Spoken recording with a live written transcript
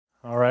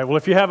All right, well,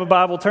 if you have a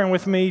Bible, turn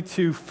with me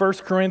to 1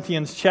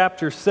 Corinthians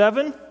chapter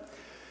 7.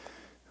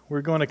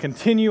 We're going to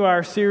continue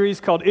our series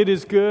called It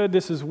Is Good.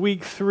 This is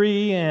week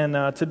 3,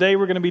 and today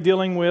we're going to be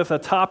dealing with a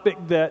topic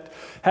that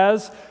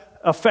has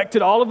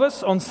affected all of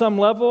us on some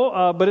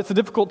level, but it's a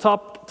difficult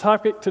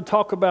topic to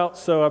talk about,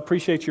 so I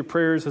appreciate your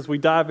prayers as we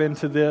dive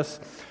into this.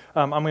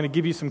 I'm going to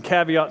give you some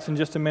caveats in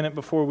just a minute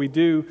before we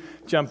do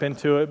jump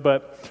into it,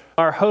 but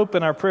our hope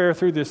and our prayer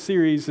through this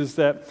series is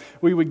that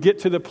we would get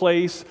to the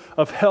place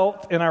of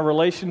health in our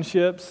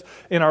relationships,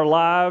 in our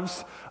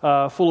lives,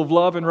 full of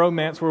love and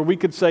romance, where we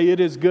could say, it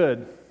is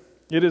good.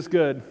 It is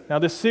good. Now,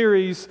 this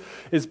series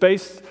is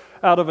based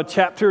out of a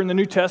chapter in the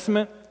New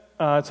Testament.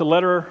 It's a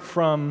letter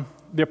from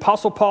the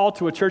Apostle Paul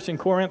to a church in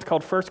Corinth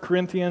called 1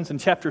 Corinthians, and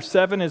chapter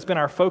 7 has been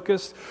our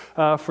focus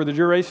for the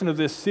duration of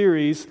this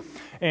series.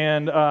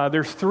 And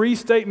there's 3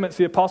 statements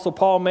the Apostle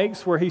Paul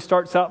makes where he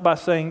starts out by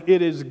saying,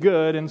 it is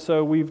good, and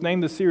so we've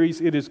named the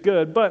series, It Is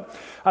Good. But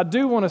I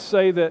do want to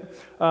say that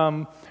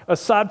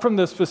aside from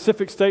the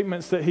specific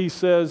statements that he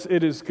says,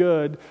 it is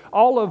good,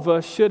 all of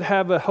us should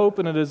have a hope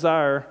and a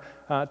desire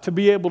to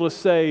be able to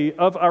say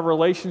of our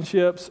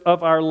relationships,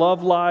 of our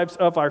love lives,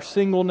 of our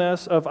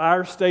singleness, of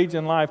our stage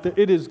in life, that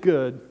it is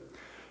good.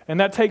 And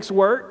that takes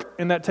work,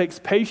 and that takes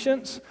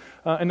patience,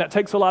 and that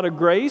takes a lot of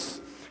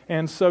grace.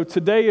 And so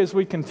today, as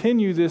we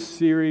continue this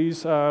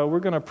series, we're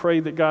going to pray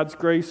that God's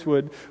grace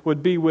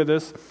would be with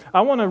us.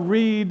 I want to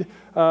read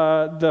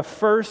the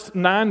first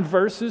 9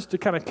 verses to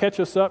kind of catch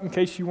us up in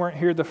case you weren't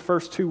here the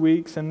first 2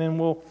 weeks, and then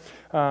we'll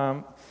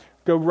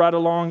go right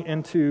along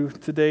into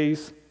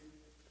today's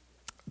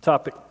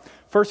topic.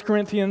 1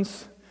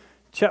 Corinthians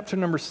chapter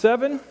number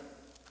 7, and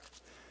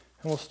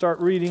we'll start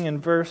reading in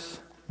verse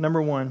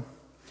number 1.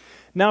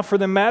 Now for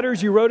the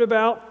matters you wrote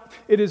about,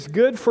 it is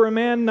good for a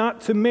man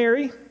not to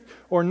marry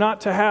or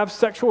not to have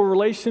sexual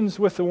relations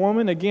with a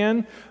woman.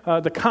 Again,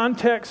 the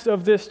context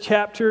of this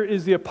chapter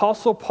is the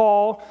Apostle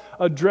Paul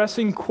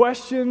addressing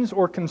questions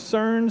or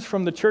concerns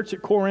from the church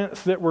at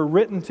Corinth that were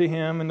written to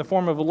him in the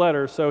form of a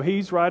letter. So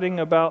he's writing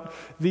about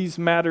these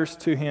matters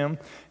to him.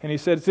 And he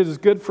says, it is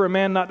good for a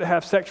man not to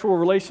have sexual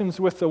relations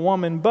with a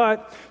woman,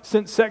 but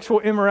since sexual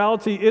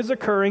immorality is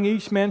occurring,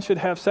 each man should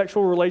have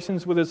sexual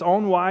relations with his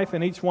own wife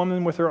and each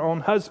woman with her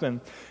own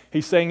husband.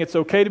 He's saying it's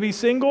okay to be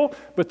single,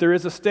 but there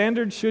is a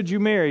standard should you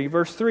marry.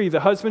 Verse 3, the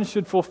husband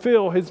should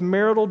fulfill his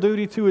marital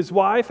duty to his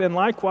wife, and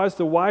likewise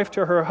the wife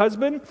to her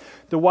husband.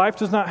 The wife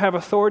does not have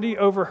authority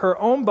over her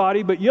own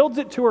body, but yields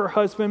it to her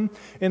husband.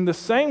 In the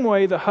same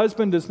way, the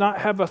husband does not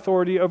have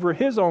authority over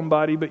his own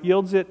body, but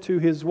yields it to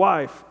his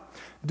wife.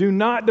 Do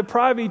not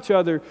deprive each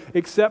other,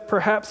 except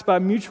perhaps by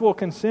mutual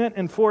consent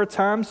and for a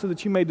time, so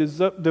that you may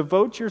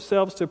devote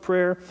yourselves to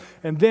prayer,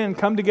 and then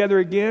come together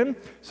again,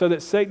 so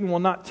that Satan will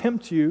not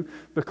tempt you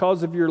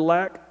because of your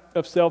lack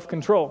of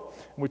self-control.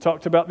 We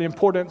talked about the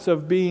importance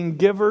of being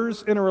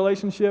givers in a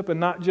relationship and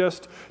not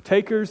just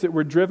takers, that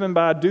we're driven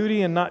by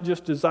duty and not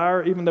just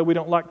desire. Even though we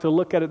don't like to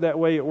look at it that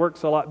way, it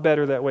works a lot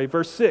better that way.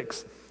 Verse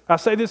 6, I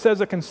say this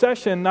as a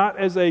concession, not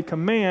as a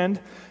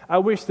command. I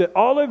wish that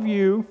all of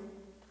you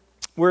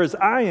whereas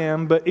I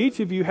am, but each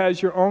of you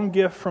has your own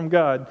gift from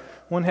God.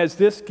 One has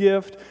this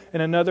gift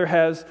and another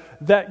has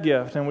that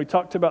gift. And we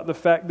talked about the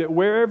fact that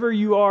wherever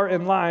you are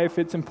in life,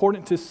 it's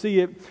important to see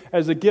it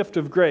as a gift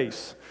of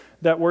grace.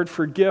 That word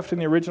for gift in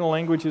the original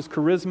language is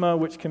charisma,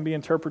 which can be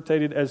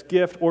interpreted as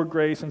gift or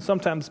grace, and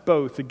sometimes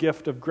both, the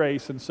gift of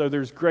grace. And so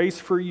there's grace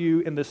for you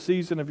in the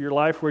season of your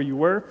life where you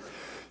were.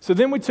 So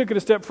then we took it a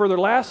step further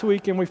last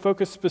week, and we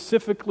focused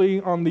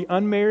specifically on the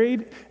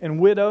unmarried and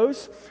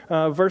widows.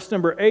 Verse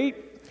number 8.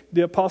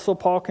 The Apostle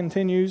Paul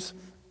continues,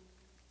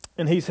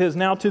 and he says,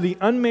 now to the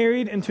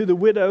unmarried and to the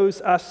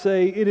widows I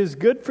say, it is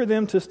good for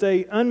them to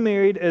stay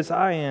unmarried as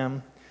I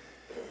am.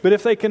 But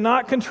if they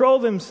cannot control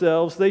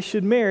themselves, they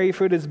should marry,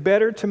 for it is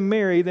better to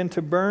marry than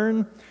to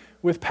burn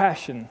with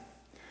passion.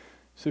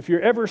 So if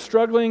you're ever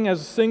struggling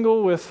as a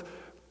single with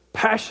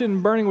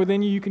passion burning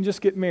within you, you can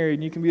just get married,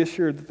 and you can be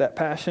assured that that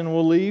passion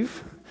will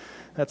leave.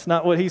 That's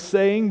not what he's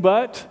saying,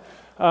 but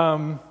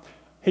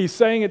he's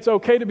saying it's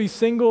okay to be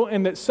single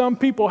and that some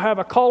people have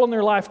a call in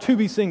their life to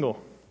be single.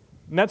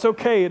 And that's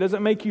okay. It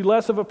doesn't make you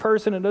less of a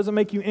person. It doesn't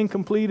make you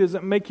incomplete. It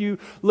doesn't make you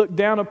look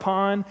down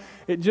upon.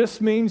 It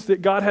just means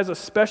that God has a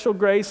special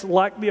grace,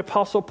 like the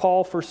Apostle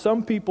Paul, for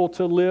some people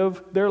to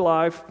live their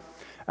life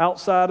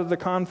outside of the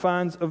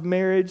confines of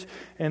marriage.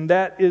 And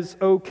that is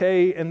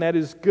okay and that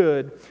is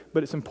good.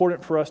 But it's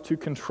important for us to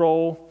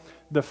control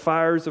the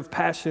fires of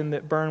passion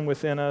that burn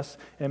within us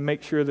and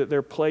make sure that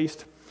they're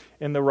placed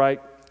in the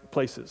right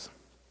places.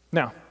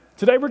 Now,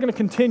 today we're going to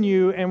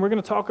continue, and we're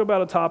going to talk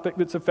about a topic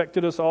that's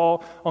affected us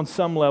all on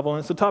some level, and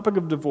it's the topic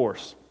of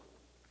divorce.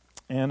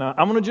 And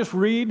I'm going to just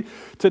read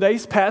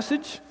today's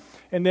passage,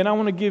 and then I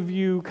want to give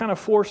you kind of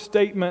 4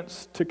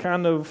 statements to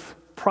kind of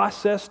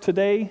process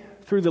today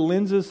through the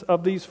lenses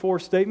of these 4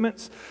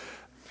 statements.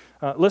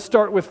 Let's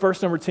start with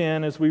verse number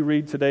 10 as we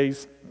read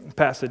today's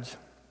passage.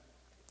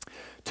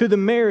 To the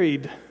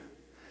married,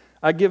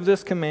 I give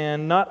this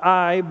command, not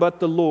I, but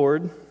the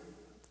Lord.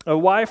 A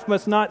wife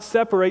must not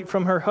separate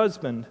from her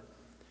husband,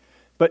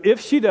 But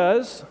if she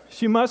does,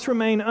 she must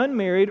remain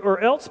unmarried or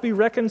else be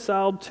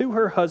reconciled to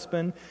her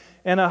husband,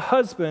 and a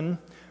husband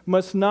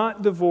must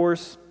not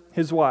divorce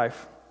his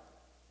wife.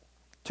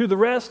 To the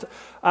rest,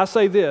 I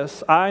say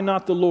this, I,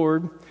 not the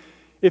Lord,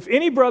 if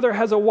any brother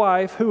has a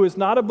wife who is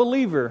not a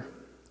believer,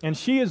 and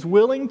she is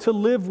willing to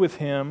live with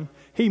him,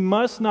 he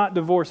must not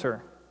divorce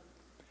her.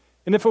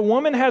 And if a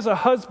woman has a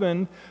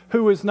husband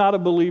who is not a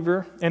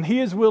believer, and he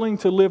is willing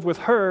to live with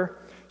her,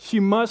 she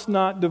must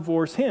not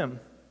divorce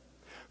him.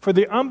 For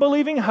the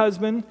unbelieving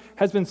husband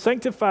has been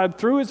sanctified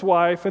through his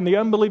wife, and the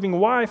unbelieving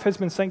wife has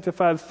been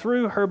sanctified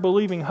through her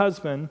believing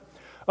husband.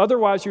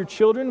 Otherwise your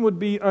children would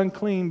be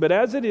unclean, but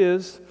as it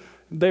is,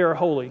 they are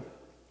holy.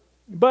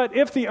 But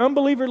if the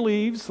unbeliever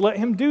leaves, let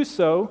him do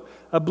so.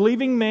 A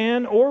believing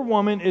man or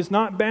woman is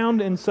not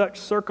bound in such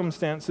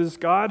circumstances.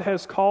 God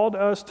has called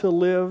us to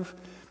live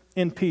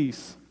in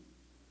peace.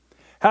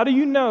 How do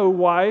you know,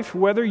 wife,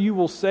 whether you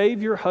will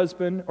save your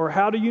husband, or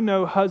how do you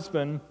know,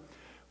 husband,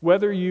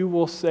 whether you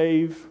will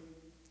save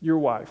your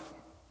wife?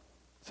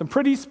 Some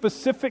pretty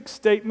specific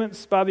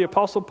statements by the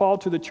Apostle Paul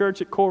to the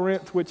church at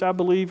Corinth, which I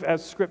believe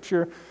as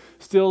Scripture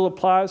still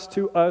applies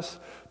to us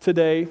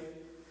today.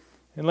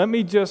 And let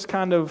me just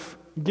kind of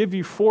give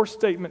you 4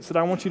 statements that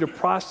I want you to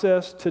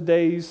process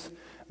today's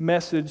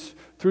message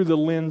through the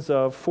lens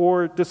of.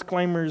 4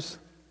 disclaimers,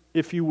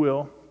 if you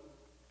will,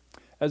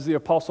 as the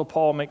Apostle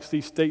Paul makes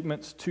these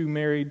statements to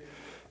married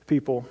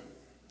people.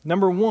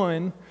 Number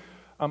 1,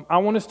 I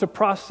want us to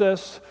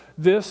process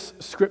this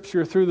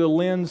Scripture through the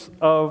lens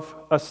of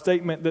a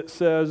statement that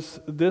says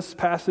this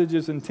passage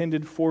is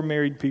intended for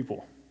married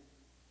people.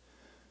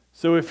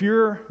 So if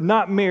you're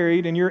not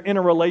married and you're in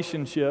a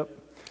relationship,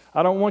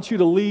 I don't want you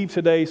to leave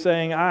today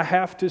saying, I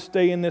have to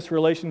stay in this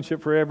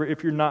relationship forever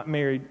if you're not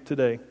married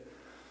today.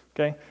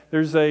 Okay?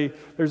 There's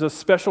a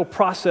special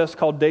process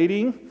called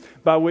dating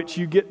by which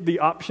you get the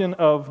option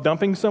of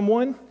dumping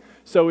someone.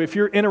 So if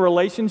you're in a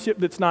relationship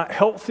that's not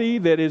healthy,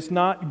 that is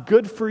not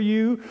good for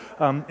you,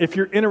 if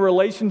you're in a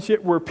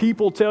relationship where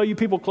people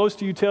close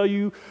to you tell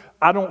you,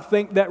 I don't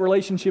think that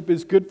relationship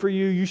is good for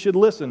you, you should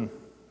listen.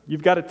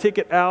 You've got to tick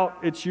it out.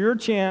 It's your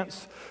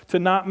chance to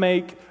not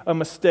make a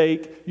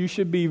mistake. You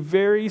should be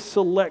very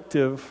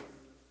selective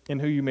in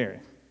who you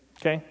marry.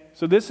 Okay?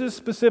 So this is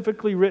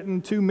specifically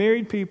written to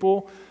married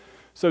people.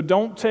 So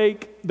don't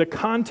take the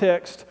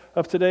context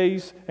of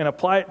today's and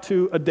apply it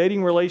to a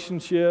dating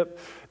relationship.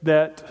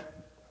 That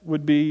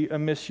would be a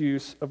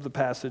misuse of the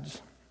passage.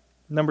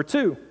 Number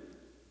 2,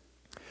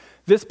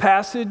 this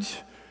passage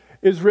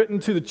is written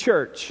to the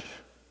church.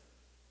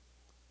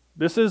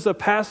 This is a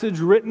passage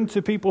written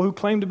to people who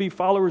claim to be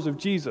followers of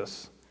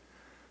Jesus.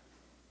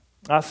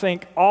 I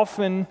think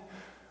often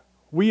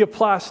we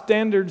apply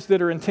standards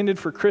that are intended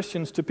for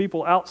Christians to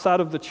people outside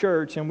of the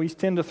church, and we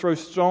tend to throw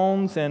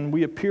stones and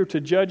we appear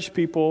to judge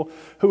people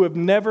who have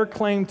never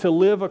claimed to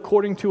live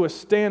according to a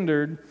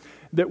standard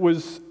that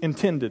was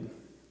intended.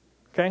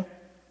 Okay?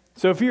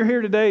 So if you're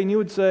here today and you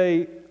would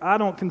say, I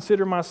don't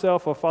consider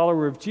myself a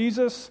follower of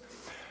Jesus,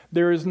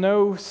 there is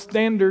no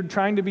standard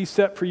trying to be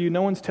set for you.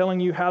 No one's telling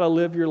you how to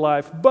live your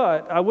life.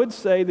 But I would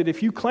say that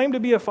if you claim to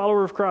be a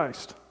follower of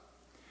Christ,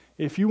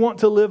 if you want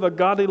to live a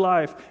godly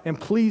life and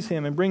please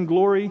Him and bring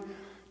glory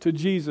to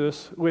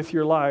Jesus with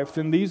your life,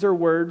 then these are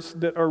words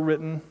that are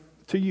written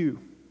to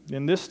you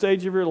in this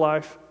stage of your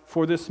life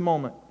for this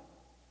moment.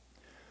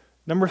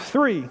 Number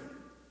 3,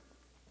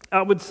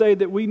 I would say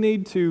that we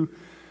need to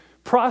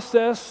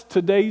process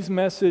today's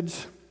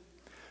message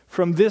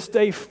from this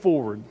day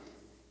forward.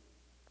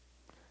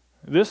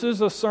 This is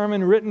a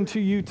sermon written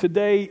to you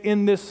today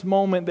in this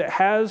moment that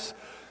has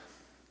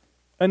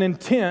an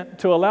intent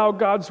to allow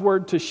God's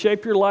Word to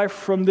shape your life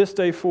from this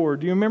day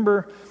forward. Do you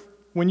remember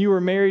when you were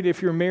married?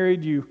 If you're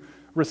married, you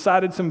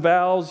recited some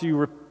vows, you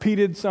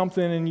repeated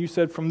something, and you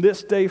said, from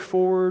this day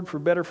forward, for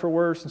better, for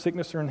worse, in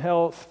sickness or in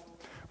health,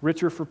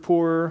 richer for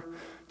poorer,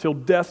 till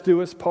death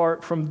do us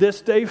part. From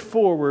this day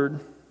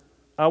forward,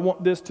 I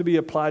want this to be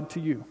applied to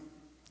you.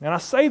 And I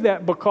say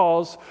that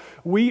because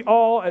we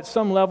all, at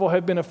some level,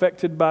 have been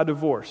affected by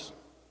divorce.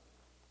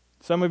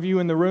 Some of you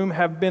in the room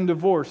have been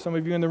divorced. Some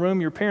of you in the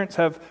room, your parents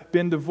have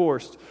been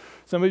divorced.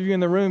 Some of you in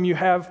the room, you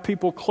have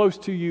people close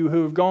to you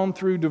who have gone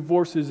through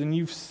divorces, and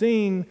you've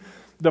seen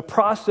the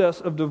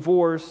process of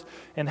divorce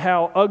and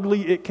how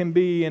ugly it can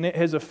be, and it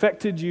has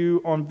affected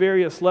you on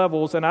various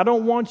levels. And I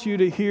don't want you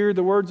to hear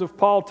the words of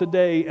Paul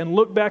today and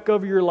look back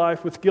over your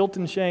life with guilt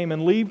and shame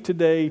and leave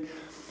today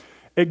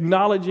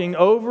acknowledging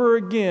over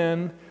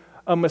again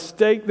a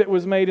mistake that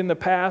was made in the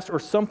past or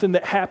something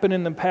that happened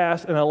in the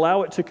past and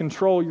allow it to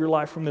control your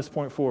life from this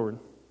point forward.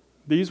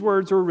 These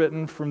words are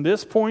written from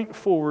this point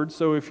forward.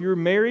 So if you're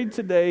married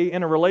today,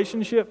 in a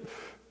relationship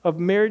of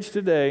marriage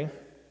today,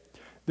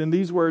 then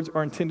these words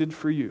are intended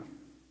for you.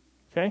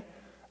 Okay?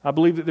 I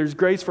believe that there's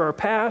grace for our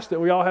past, that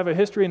we all have a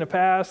history in the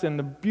past, and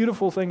the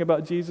beautiful thing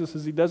about Jesus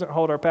is He doesn't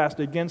hold our past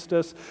against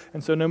us.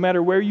 And so no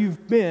matter where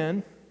you've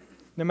been,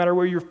 no matter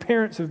where your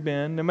parents have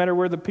been, no matter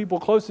where the people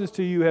closest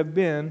to you have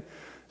been,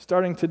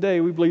 starting today,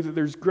 we believe that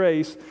there's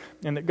grace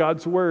and that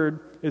God's Word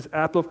is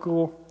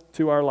applicable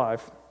to our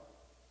life.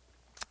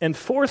 And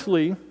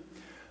fourthly,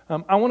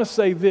 I want to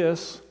say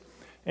this,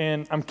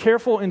 and I'm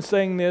careful in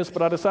saying this,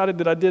 but I decided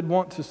that I did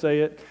want to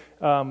say it,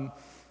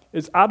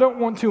 is I don't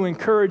want to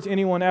encourage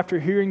anyone after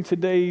hearing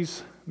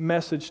today's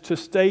message to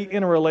stay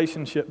in a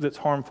relationship that's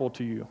harmful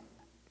to you.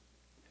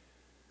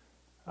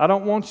 I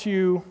don't want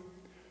you,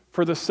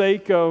 for the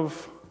sake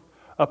of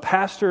a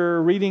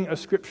pastor reading a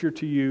scripture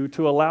to you,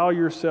 to allow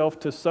yourself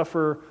to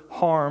suffer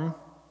harm.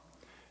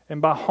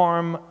 And by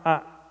harm,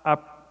 I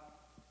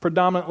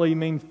predominantly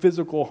mean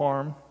physical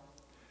harm,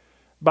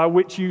 by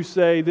which you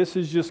say, this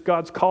is just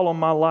God's call on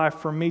my life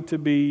for me to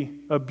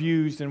be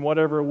abused in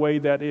whatever way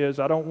that is.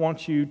 I don't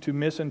want you to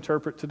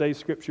misinterpret today's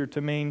scripture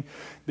to mean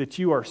that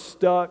you are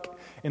stuck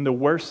in the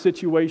worst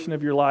situation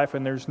of your life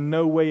and there's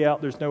no way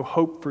out, there's no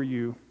hope for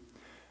you.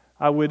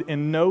 I would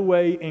in no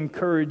way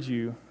encourage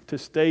you to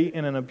stay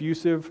in an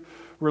abusive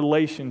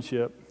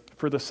relationship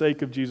for the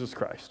sake of Jesus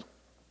Christ.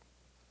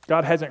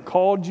 God hasn't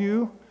called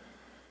you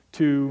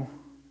to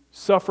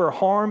suffer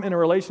harm in a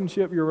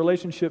relationship. Your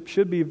relationship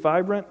should be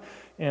vibrant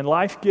and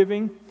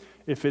life-giving.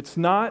 If it's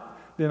not,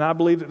 then I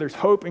believe that there's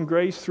hope and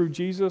grace through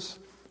Jesus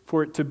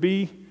for it to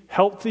be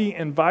healthy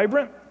and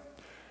vibrant.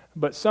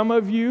 But some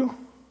of you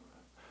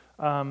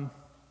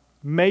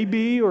may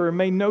be or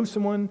may know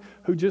someone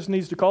who just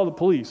needs to call the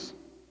police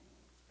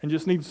and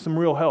just needs some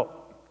real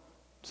help.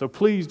 So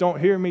please don't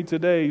hear me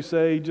today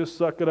say, just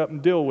suck it up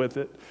and deal with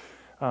it.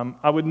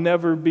 I would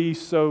never be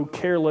so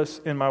careless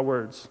in my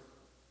words.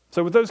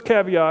 So with those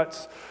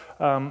caveats,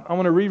 I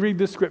want to reread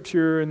this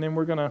scripture, and then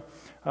we're going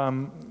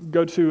to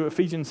go to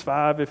Ephesians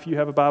 5. If you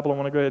have a Bible, I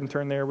want to go ahead and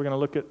turn there. We're going to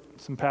look at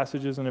some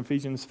passages in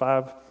Ephesians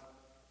 5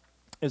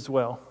 as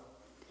well.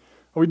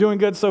 Are we doing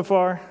good so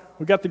far?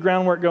 We got the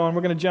groundwork going.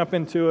 We're going to jump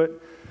into it.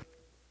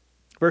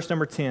 Verse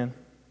number 10.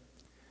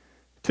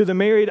 To the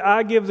married,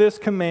 I give this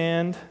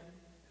command,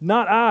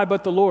 not I,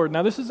 but the Lord.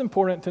 Now, this is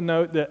important to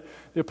note that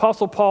the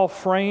Apostle Paul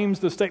frames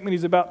the statement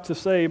he's about to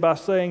say by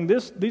saying,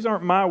 these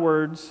aren't my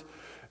words,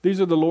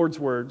 these are the Lord's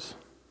words.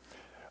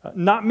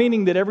 Not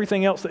meaning that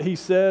everything else that he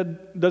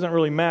said doesn't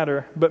really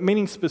matter, but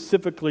meaning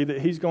specifically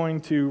that he's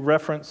going to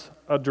reference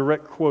a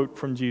direct quote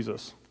from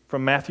Jesus,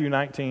 from Matthew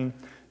 19,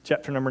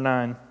 chapter number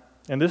 9.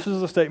 And this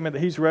is a statement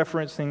that he's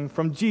referencing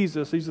from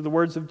Jesus. These are the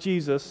words of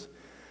Jesus,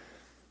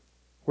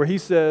 where he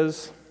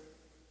says,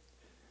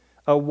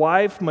 a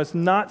wife must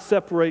not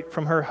separate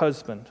from her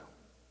husband.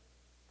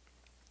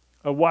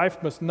 A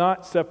wife must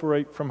not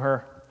separate from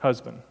her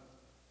husband.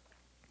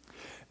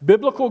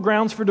 Biblical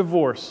grounds for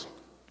divorce.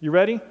 You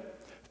ready?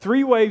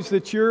 3 ways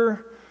that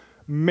your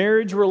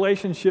marriage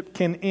relationship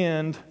can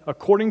end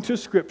according to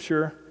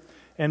Scripture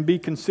and be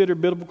considered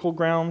biblical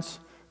grounds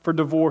for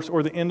divorce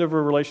or the end of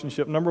a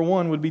relationship. Number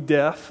 1 would be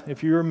death.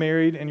 If you're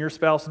married and your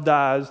spouse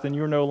dies, then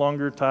you're no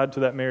longer tied to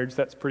that marriage.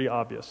 That's pretty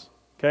obvious.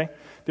 Okay?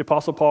 The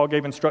Apostle Paul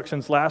gave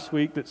instructions last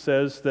week that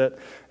says that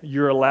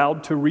you're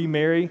allowed to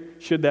remarry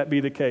should that be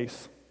the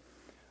case.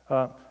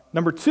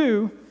 Number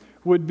 2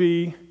 would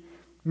be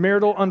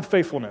marital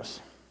unfaithfulness.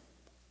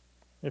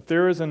 If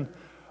there is a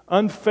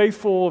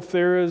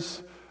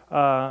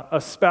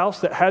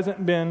spouse that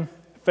hasn't been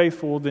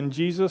faithful, then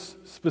Jesus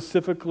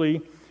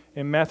specifically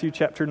in Matthew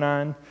chapter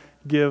 9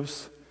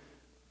 gives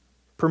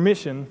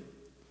permission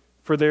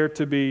for there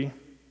to be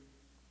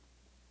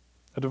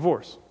a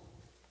divorce.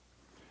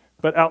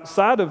 But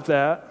outside of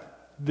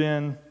that,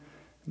 then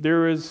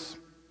there is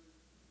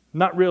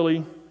not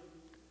really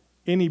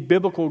any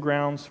biblical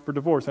grounds for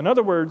divorce. In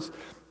other words,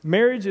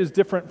 marriage is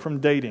different from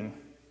dating.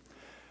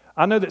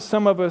 I know that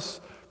some of us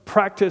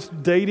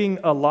practiced dating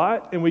a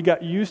lot, and we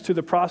got used to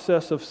the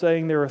process of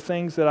saying there are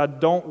things that I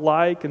don't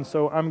like, and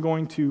so I'm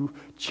going to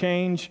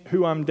change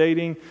who I'm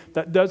dating.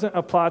 That doesn't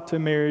apply to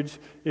marriage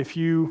if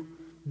you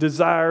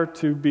desire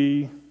to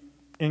be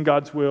in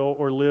God's will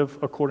or live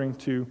according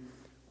to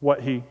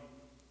what He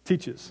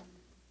teaches.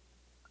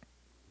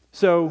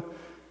 So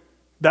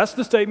that's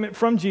the statement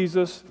from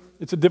Jesus.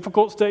 It's a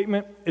difficult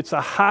statement. It's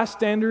a high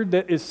standard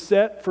that is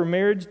set for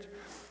marriage.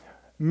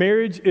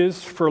 Marriage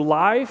is for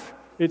life.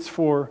 It's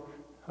for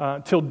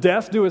till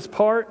death do us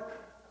part.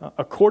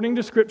 According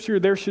to Scripture,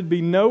 there should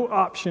be no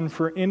option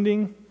for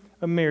ending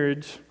a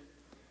marriage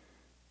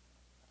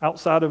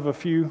outside of a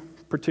few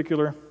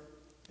particular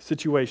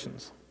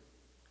situations.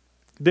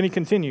 Then he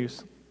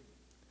continues.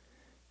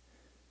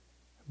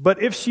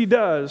 But if she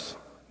does,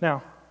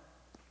 now,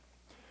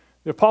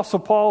 the Apostle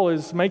Paul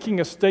is making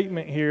a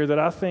statement here that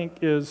I think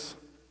is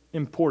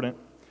important.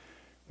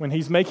 When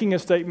he's making a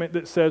statement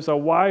that says a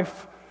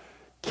wife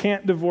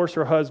can't divorce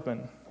her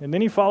husband. And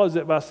then he follows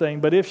it by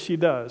saying, but if she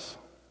does.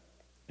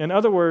 In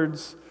other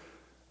words,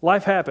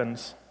 life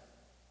happens.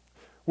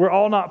 We're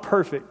all not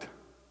perfect.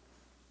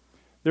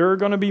 There are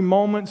going to be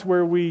moments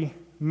where we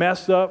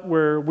mess up,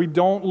 where we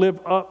don't live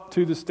up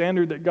to the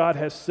standard that God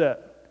has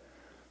set.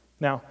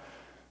 Now,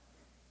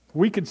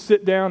 we could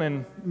sit down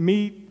and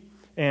meet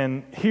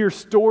and hear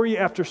story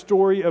after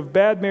story of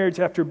bad marriage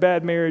after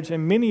bad marriage,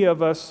 and many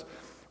of us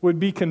would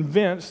be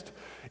convinced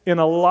in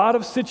a lot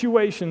of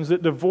situations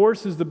that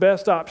divorce is the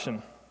best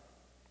option.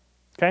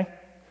 Okay?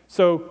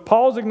 So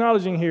Paul's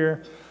acknowledging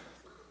here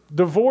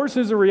Divorce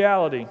is a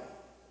reality,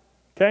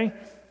 okay?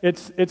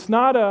 It's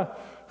not a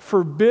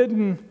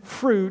forbidden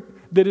fruit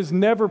that is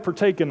never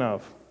partaken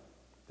of.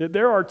 That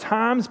there are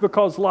times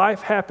because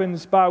life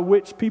happens by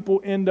which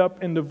people end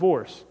up in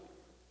divorce.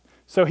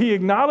 So he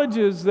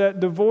acknowledges that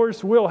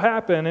divorce will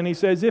happen, and he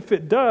says if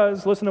it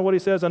does, listen to what he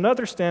says,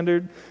 another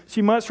standard,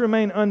 she must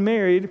remain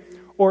unmarried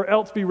or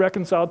else be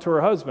reconciled to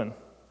her husband.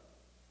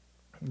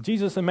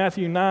 Jesus in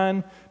Matthew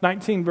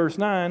 19, verse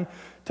 9,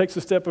 takes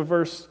a step a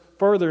verse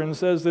further and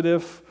says that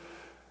if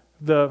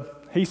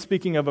he's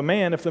speaking of a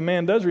man, if the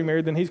man does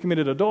remarry, then he's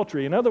committed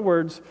adultery. In other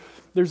words,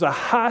 there's a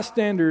high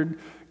standard.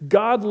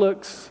 God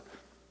looks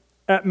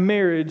at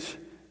marriage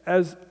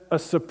as a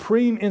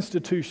supreme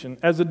institution,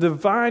 as a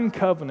divine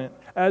covenant,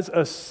 as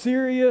a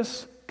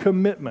serious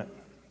commitment,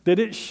 that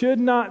it should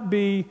not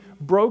be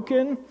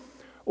broken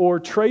or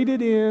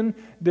traded in,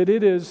 that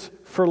it is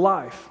for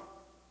life.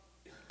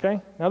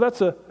 Okay? Now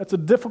that's a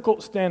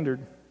difficult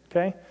standard,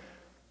 okay?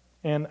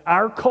 And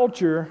our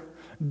culture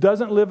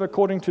doesn't live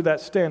according to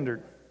that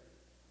standard.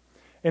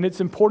 And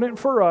it's important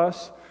for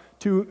us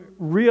to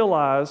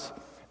realize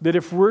that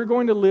if we're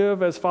going to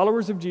live as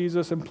followers of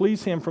Jesus and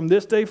please Him from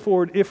this day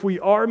forward, if we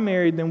are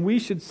married, then we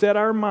should set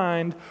our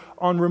mind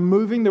on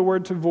removing the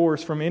word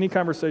divorce from any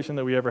conversation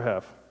that we ever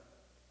have.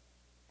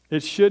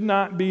 It should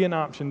not be an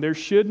option. There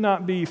should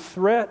not be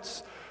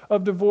threats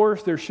of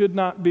divorce. There should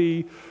not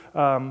be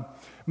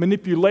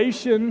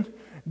manipulation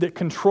that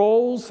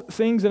controls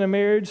things in a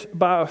marriage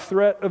by a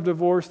threat of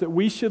divorce, that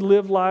we should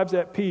live lives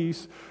at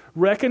peace,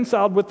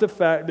 reconciled with the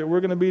fact that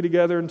we're going to be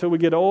together until we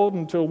get old,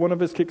 until one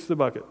of us kicks the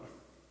bucket.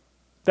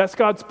 That's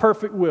God's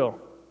perfect will.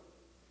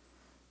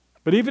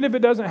 But even if it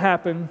doesn't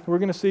happen, we're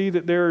going to see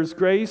that there is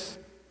grace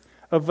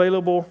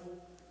available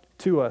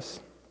to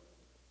us.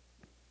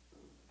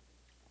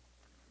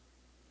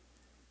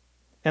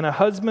 And a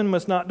husband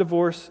must not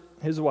divorce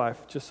his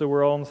wife, just so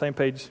we're all on the same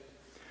page.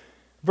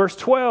 Verse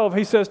 12,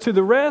 he says, "To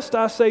the rest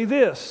I say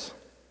this,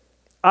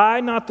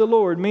 I, not the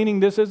Lord," meaning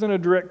this isn't a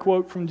direct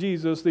quote from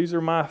Jesus. These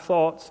are my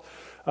thoughts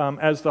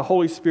as the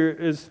Holy Spirit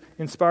is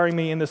inspiring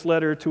me in this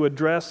letter to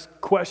address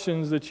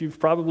questions that you've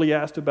probably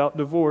asked about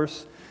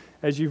divorce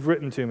as you've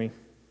written to me.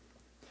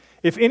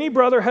 "If any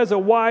brother has a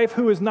wife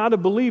who is not a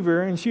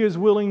believer and she is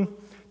willing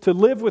to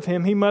live with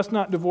him, he must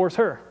not divorce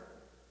her."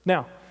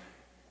 Now,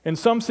 in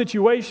some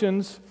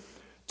situations,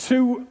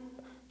 two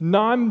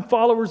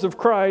non-followers of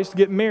Christ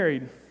get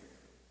married.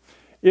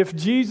 If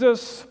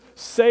Jesus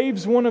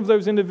saves one of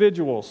those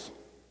individuals,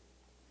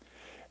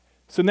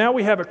 so now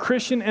we have a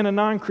Christian and a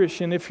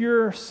non-Christian. If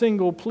you're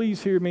single,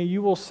 please hear me.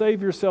 You will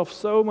save yourself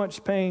so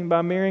much pain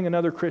by marrying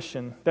another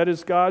Christian. That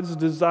is God's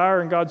desire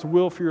and God's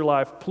will for your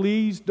life.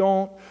 Please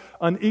don't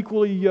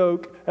unequally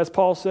yoke, as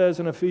Paul says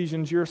in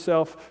Ephesians,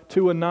 yourself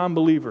to a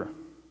non-believer.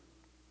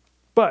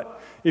 But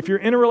if you're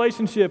in a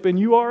relationship and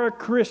you are a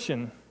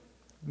Christian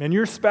and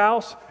your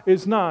spouse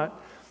is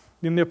not,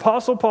 then the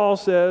Apostle Paul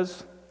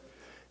says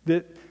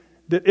that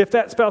if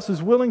that spouse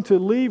is willing to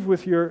leave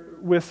with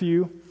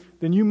you,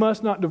 then you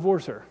must not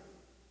divorce her.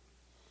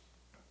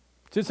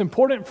 So it's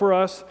important for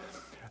us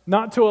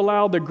not to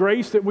allow the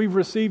grace that we've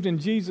received in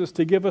Jesus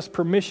to give us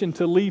permission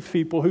to leave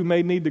people who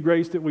may need the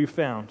grace that we've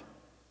found.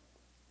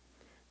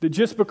 That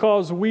just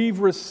because we've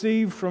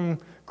received from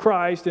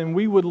Christ and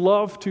we would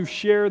love to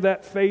share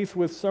that faith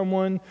with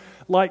someone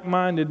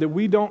like-minded, that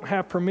we don't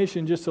have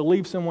permission just to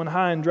leave someone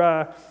high and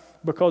dry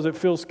because it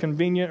feels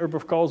convenient or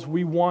because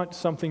we want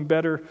something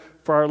better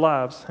for our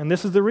lives. And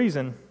this is the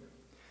reason.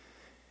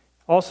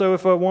 Also,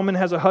 if a woman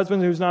has a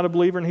husband who's not a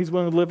believer and he's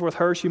willing to live with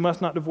her, she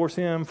must not divorce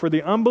him. For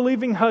the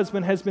unbelieving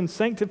husband has been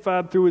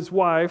sanctified through his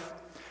wife,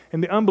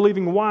 and the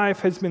unbelieving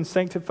wife has been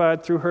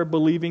sanctified through her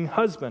believing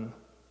husband.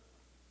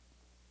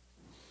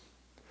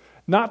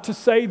 Not to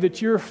say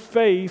that your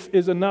faith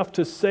is enough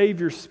to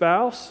save your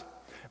spouse,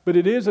 but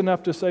it is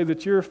enough to say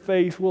that your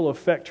faith will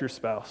affect your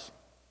spouse.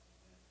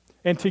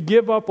 And to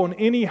give up on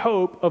any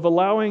hope of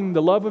allowing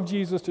the love of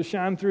Jesus to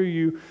shine through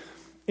you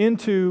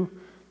into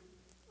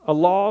a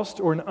lost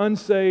or an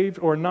unsaved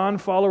or a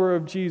non-follower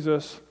of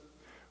Jesus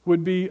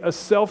would be a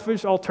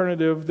selfish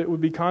alternative that would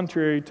be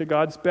contrary to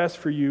God's best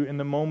for you in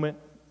the moment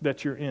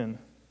that you're in.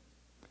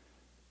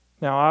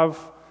 Now, I've,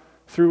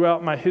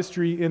 throughout my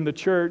history in the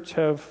church,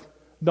 have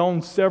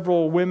known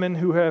several women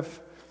who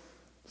have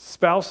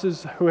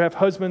spouses, who have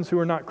husbands who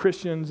are not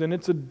Christians, and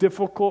it's a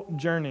difficult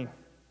journey.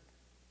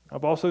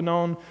 I've also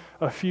known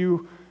a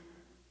few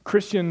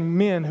Christian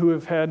men who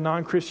have had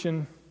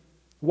non-Christian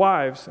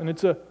wives, and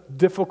it's a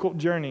difficult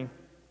journey.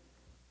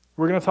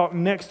 We're going to talk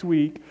next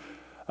week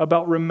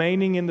about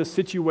remaining in the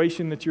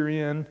situation that you're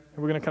in, and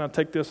we're going to kind of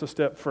take this a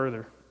step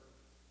further.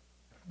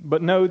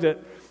 But know that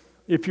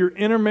if you're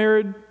in a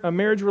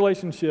marriage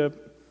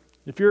relationship,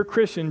 if you're a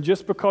Christian,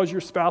 just because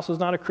your spouse is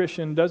not a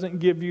Christian doesn't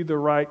give you the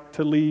right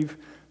to leave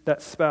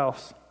that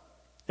spouse.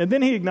 And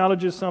then he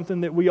acknowledges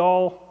something that we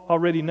all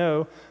already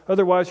know.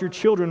 Otherwise, your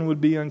children would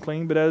be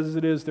unclean, but as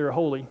it is, they're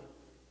holy.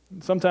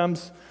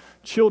 Sometimes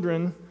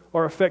children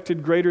are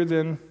affected greater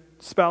than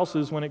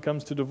spouses when it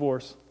comes to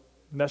divorce.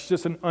 And that's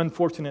just an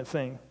unfortunate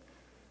thing.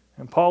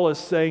 And Paul is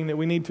saying that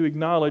we need to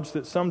acknowledge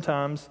that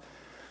sometimes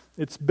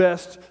it's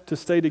best to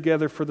stay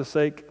together for the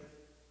sake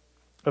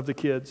of the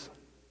kids.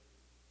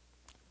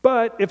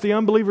 But if the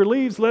unbeliever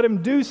leaves, let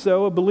him do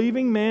so. A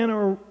believing man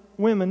or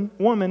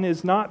woman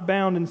is not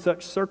bound in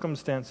such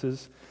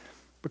circumstances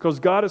because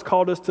God has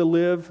called us to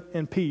live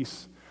in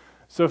peace.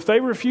 So if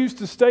they refuse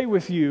to stay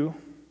with you,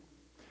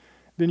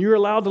 then you're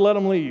allowed to let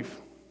them leave.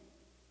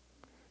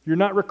 You're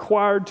not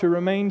required to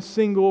remain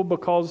single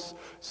because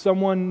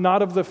someone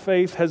not of the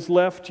faith has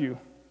left you.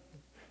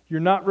 You're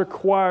not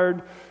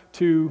required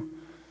to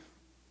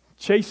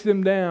chase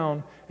them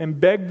down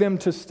and beg them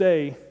to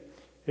stay.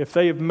 If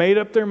they have made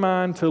up their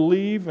mind to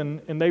leave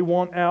and they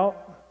want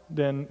out,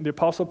 then the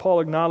Apostle Paul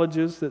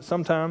acknowledges that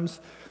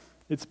sometimes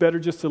it's better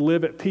just to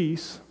live at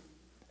peace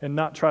and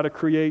not try to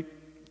create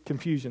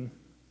confusion.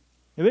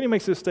 And then he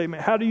makes this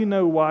statement, how do you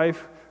know,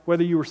 wife,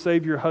 whether you will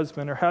save your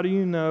husband? Or how do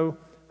you know,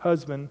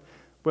 husband,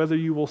 whether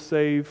you will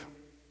save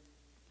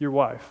your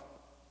wife?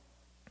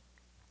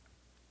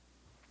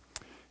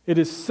 It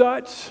is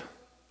such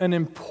an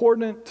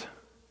important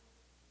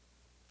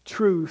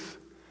truth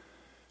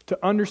to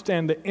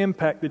understand the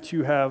impact that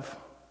you have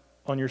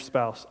on your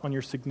spouse, on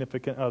your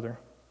significant other.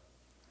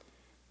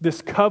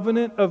 This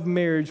covenant of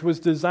marriage was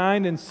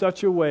designed in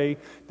such a way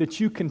that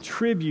you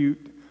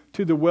contribute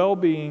to the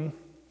well-being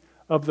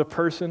of the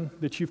person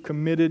that you've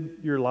committed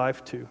your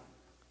life to.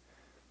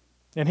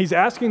 And he's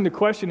asking the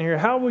question here,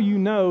 how will you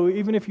know,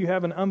 even if you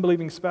have an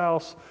unbelieving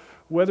spouse,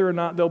 whether or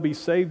not they'll be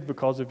saved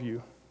because of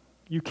you?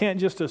 You can't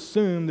just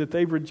assume that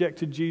they've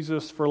rejected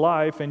Jesus for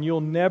life and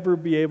you'll never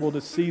be able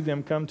to see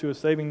them come to a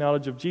saving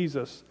knowledge of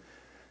Jesus.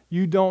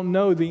 You don't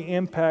know the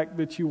impact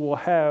that you will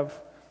have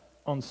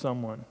on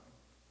someone.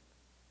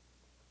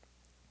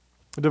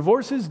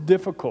 Divorce is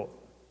difficult.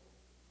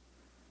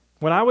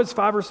 When I was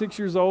 5 or 6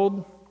 years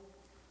old,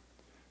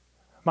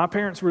 my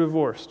parents were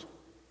divorced.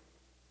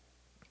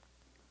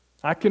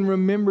 I can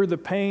remember the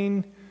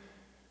pain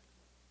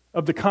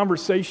of the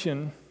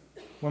conversation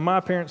when my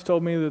parents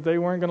told me that they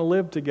weren't going to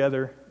live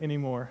together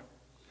anymore.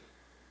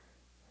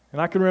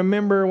 And I can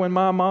remember when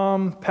my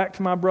mom packed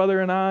my brother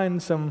and I in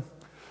some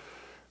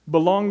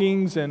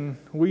belongings and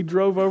we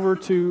drove over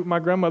to my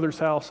grandmother's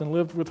house and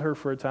lived with her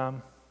for a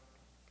time.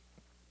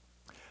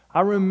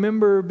 I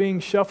remember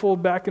being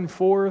shuffled back and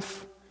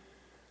forth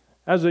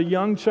as a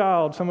young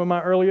child. Some of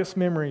my earliest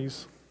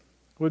memories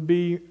would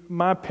be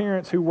my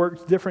parents who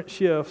worked different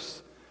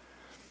shifts,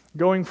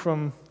 going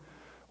from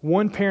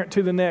one parent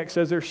to the next.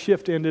 As their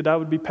shift ended, I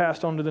would be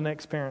passed on to the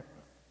next parent.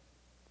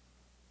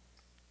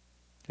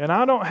 And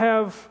I don't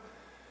have,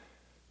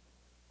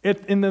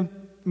 in the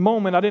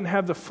moment, I didn't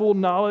have the full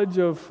knowledge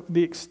of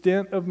the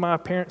extent of my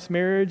parents'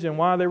 marriage and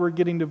why they were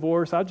getting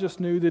divorced. I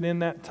just knew that in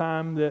that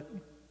time that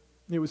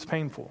it was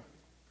painful.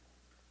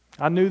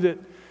 I knew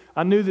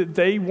that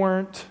they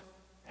weren't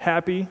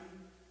happy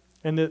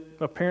and that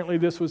apparently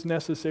this was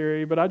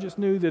necessary, but I just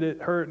knew that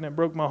it hurt and it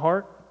broke my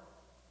heart.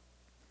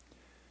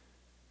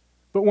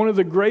 But one of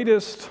the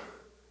greatest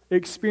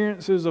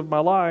experiences of my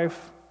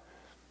life,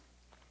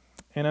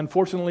 and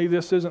unfortunately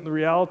this isn't the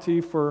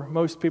reality for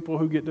most people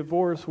who get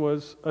divorced,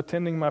 was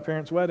attending my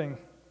parents' wedding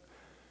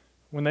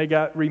when they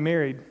got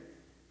remarried.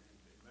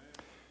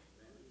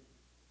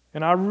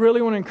 And I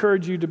really want to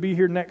encourage you to be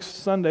here next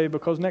Sunday,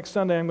 because next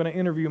Sunday I'm going to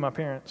interview my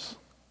parents.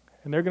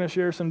 And they're going to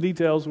share some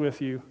details with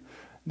you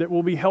that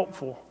will be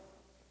helpful.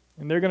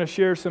 And they're going to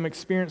share some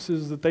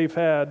experiences that they've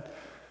had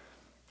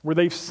where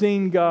they've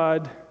seen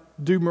God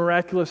do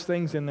miraculous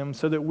things in them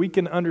so that we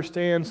can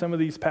understand some of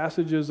these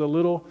passages a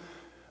little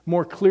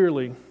more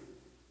clearly.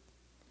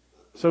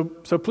 So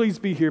please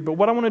be here. But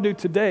what I want to do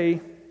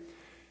today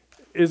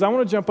is I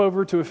want to jump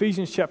over to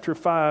Ephesians chapter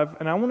 5,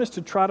 and I want us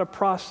to try to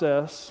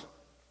process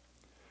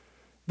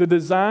the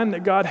design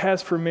that God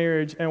has for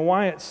marriage and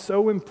why it's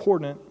so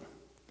important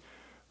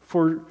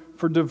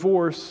for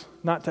divorce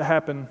not to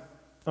happen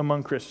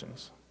among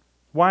Christians.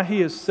 Why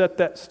He has set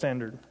that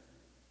standard.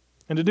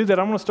 And to do that,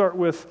 I'm going to start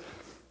with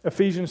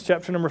Ephesians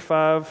chapter number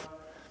 5,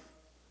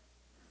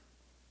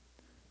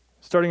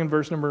 starting in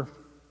verse number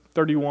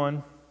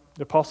 31.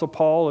 The Apostle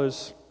Paul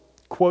is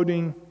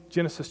quoting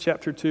Genesis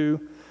chapter 2,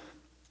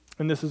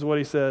 and this is what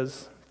he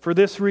says. For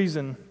this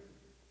reason,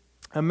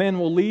 a man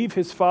will leave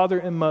his father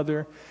and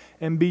mother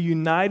and be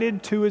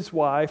united to his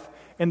wife,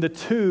 and the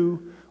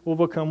two will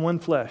become one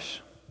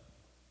flesh.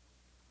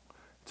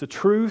 It's a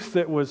truth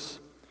that was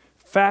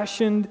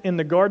fashioned in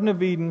the Garden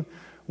of Eden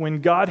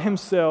when God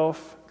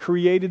Himself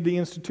created the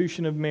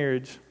institution of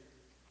marriage.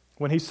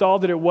 When He saw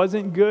that it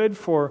wasn't good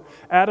for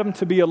Adam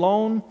to be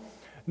alone,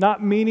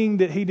 not meaning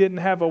that he didn't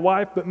have a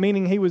wife, but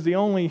meaning he was the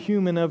only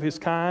human of his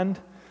kind.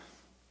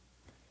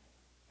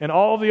 And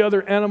all the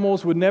other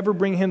animals would never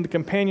bring him the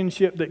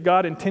companionship that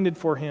God intended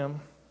for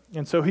him.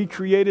 And so He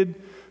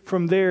created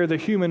from there the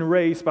human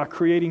race by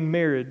creating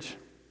marriage.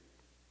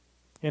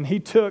 And He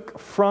took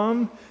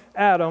from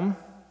Adam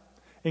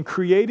and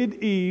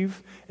created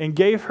Eve and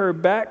gave her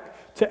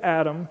back to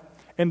Adam,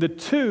 and the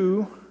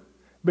two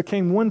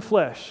became one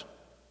flesh.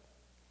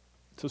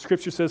 So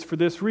Scripture says, for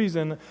this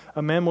reason,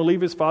 a man will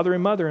leave his father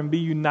and mother and be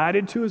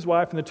united to his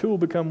wife, and the two will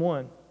become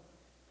one.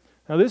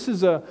 Now this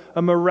is a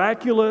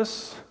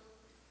miraculous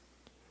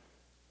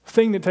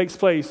thing that takes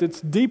place. It's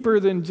deeper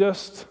than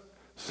just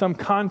some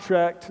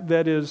contract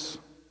that is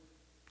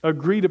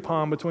agreed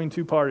upon between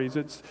two parties.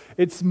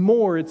 It's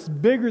more, it's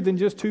bigger than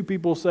just two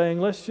people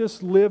saying, let's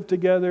just live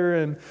together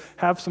and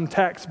have some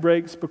tax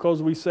breaks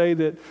because we say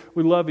that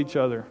we love each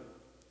other.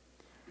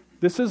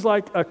 This is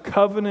like a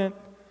covenant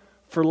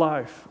for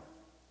life.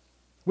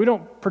 We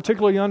don't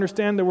particularly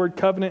understand the word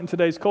covenant in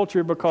today's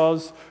culture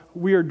because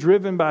we are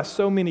driven by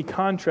so many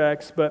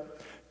contracts,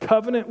 but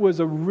covenant was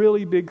a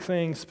really big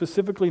thing,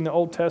 specifically in the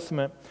Old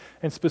Testament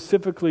and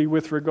specifically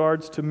with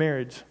regards to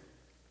marriage.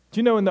 Do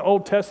you know in the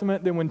Old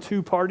Testament that when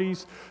two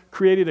parties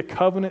created a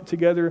covenant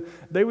together,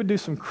 they would do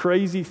some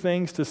crazy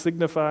things to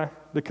signify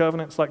the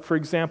covenants? Like, for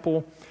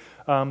example,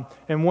 at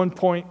one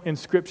point in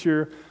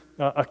Scripture,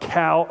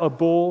 a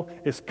bull,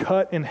 is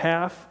cut in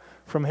half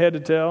from head to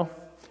tail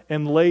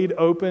and laid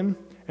open,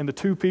 and the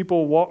two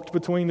people walked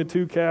between the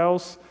two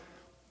cows,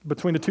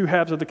 between the two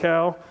halves of the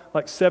cow,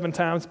 like 7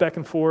 times back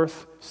and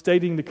forth,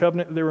 stating the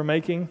covenant that they were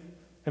making.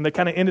 And they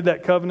kind of ended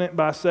that covenant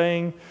by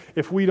saying,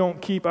 if we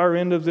don't keep our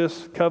end of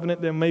this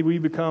covenant, then maybe we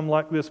become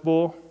like this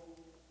bull.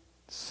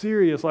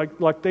 Serious,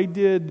 like they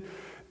did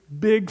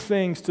big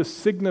things to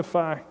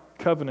signify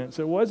covenants.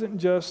 It wasn't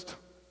just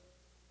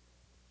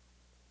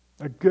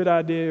a good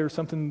idea or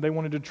something they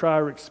wanted to try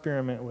or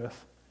experiment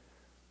with.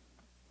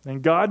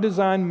 And God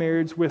designed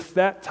marriage with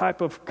that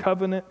type of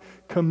covenant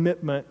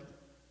commitment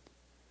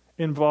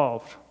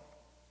involved.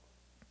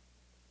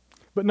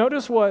 But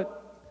notice what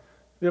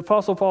the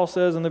Apostle Paul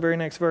says in the very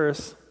next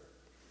verse.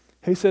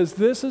 He says,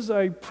 this is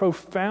a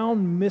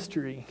profound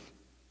mystery.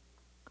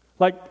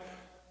 Like,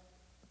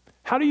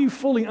 how do you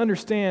fully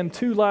understand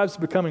two lives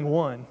becoming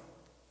one?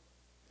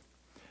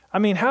 I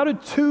mean, how do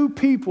two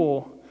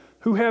people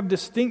who have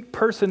distinct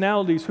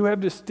personalities, who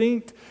have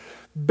distinct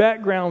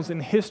backgrounds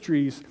and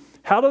histories,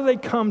 how do they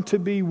come to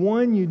be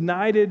one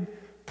united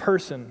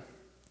person,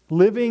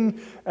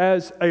 living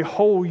as a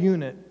whole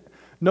unit?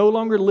 No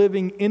longer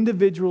living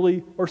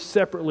individually or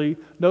separately,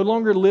 no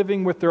longer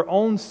living with their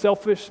own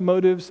selfish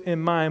motives in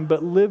mind,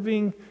 but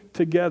living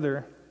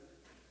together.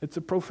 It's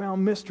a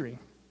profound mystery.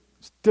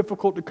 It's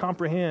difficult to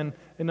comprehend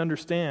and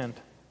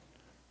understand.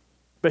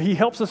 But he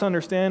helps us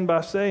understand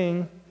by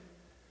saying,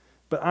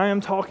 but I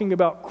am talking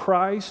about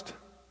Christ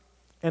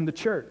and the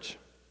church.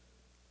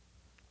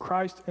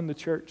 Christ and the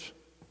church.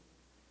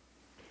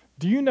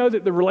 Do you know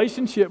that the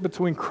relationship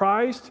between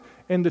Christ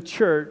and the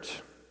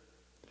church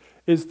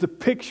is the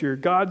picture,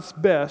 God's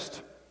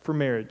best, for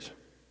marriage?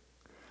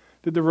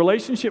 That the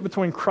relationship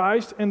between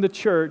Christ and the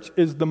church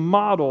is the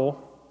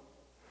model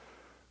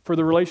for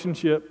the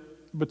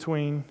relationship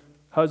between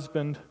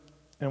husband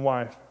and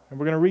wife. And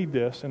we're going to read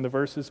this in the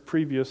verses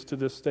previous to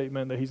this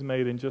statement that he's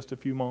made in just a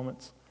few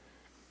moments.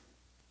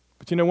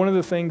 But you know, one of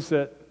the things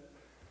that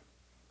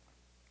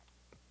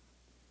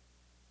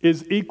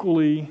is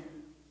equally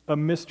a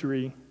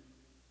mystery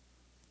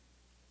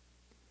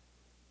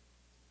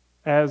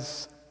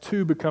as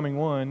two becoming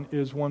one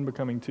is one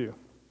becoming two.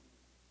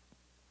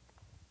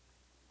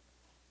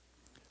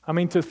 I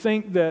mean, to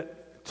think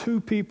that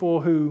two people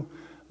who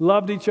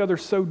loved each other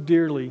so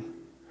dearly,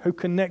 who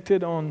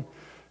connected on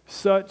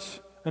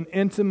such an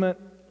intimate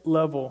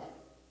level,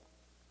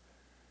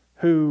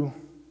 who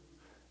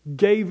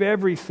gave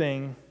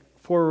everything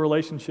for a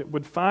relationship,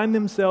 would find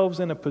themselves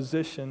in a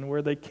position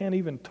where they can't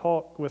even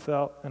talk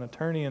without an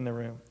attorney in the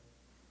room,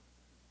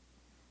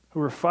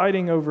 who are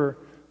fighting over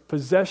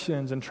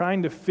possessions and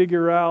trying to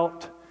figure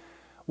out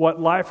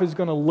what life is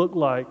going to look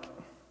like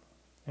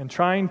and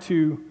trying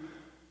to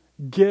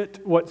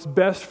get what's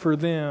best for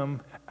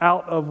them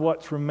out of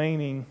what's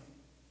remaining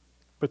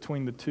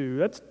between the two.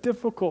 That's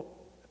difficult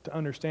to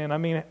understand. I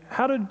mean,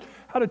 how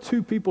did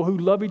two people who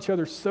love each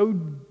other so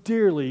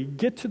dearly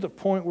get to the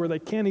point where they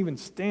can't even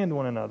stand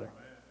one another?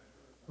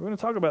 We're going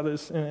to talk about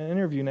this in an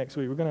interview next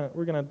week. We're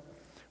going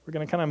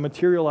to kind of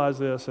materialize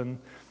this, and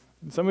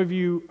some of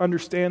you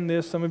understand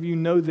this, some of you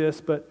know this,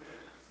 but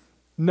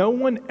no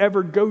one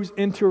ever goes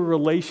into a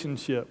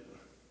relationship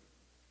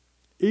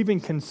even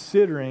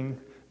considering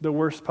the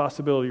worst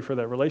possibility for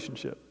that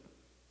relationship.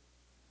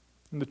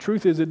 And the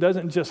truth is, it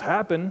doesn't just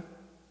happen,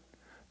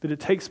 that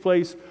it takes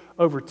place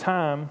over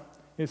time.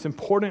 It's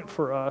important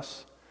for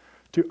us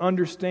to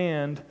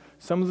understand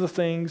some of the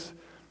things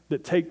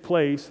that take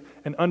place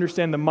and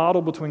understand the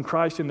model between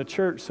Christ and the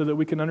church so that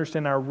we can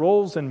understand our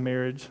roles in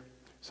marriage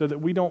so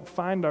that we don't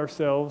find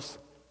ourselves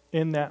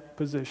in that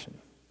position.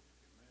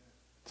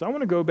 So I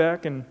want to go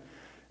back and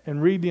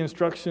read the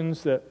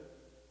instructions that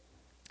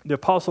the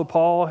Apostle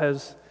Paul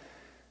has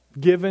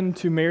given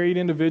to married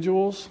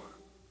individuals.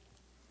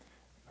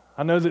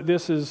 I know that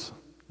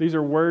these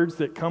are words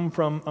that come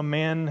from a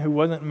man who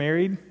wasn't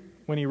married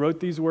when he wrote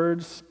these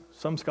words.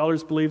 Some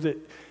scholars believe that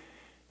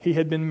he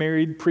had been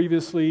married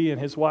previously and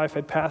his wife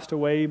had passed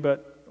away,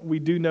 but we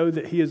do know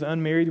that he is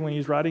unmarried when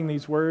he's writing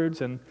these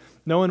words, and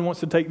no one wants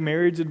to take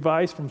marriage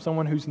advice from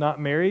someone who's not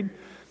married.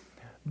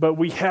 But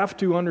we have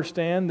to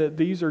understand that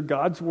these are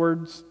God's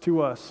words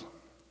to us,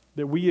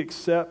 that we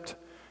accept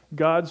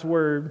God's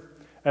word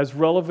as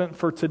relevant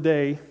for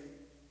today,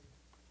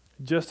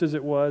 just as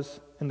it was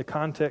in the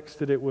context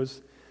that it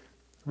was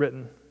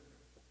written.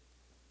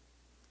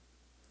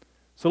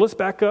 So let's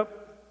back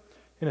up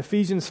in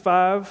Ephesians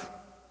 5,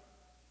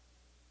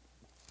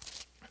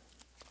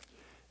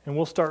 and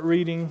we'll start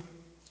reading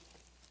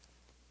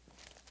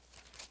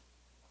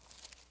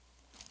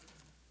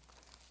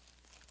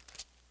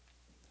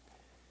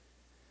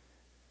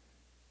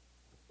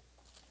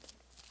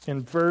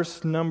in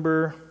verse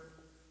number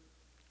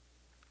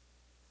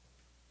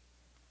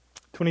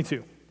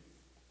 22.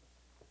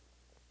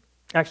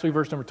 Actually,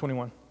 verse number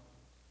 21.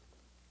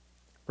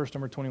 Verse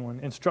number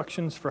 21.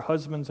 Instructions for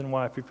husbands and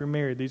wife. If you're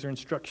married, these are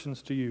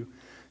instructions to you.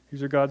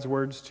 These are God's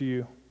words to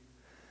you.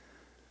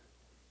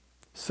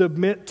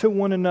 Submit to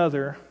one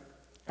another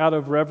out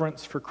of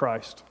reverence for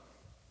Christ.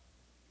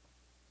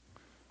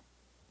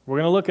 We're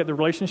going to look at the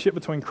relationship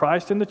between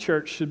Christ and the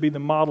church should be the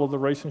model of the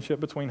relationship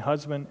between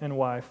husband and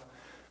wife.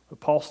 But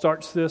Paul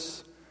starts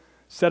this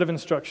set of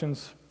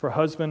instructions for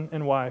husband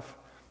and wife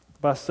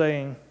by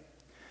saying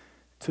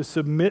to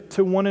submit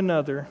to one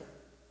another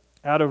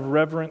out of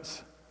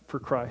reverence for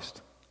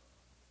Christ.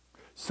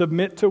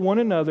 Submit to one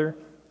another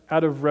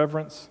out of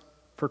reverence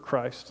for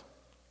Christ.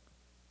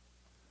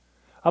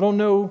 I don't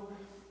know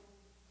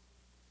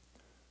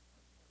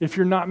if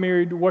you're not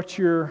married what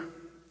your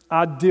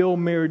ideal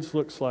marriage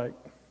looks like.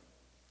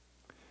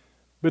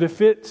 But if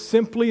it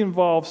simply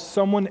involves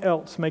someone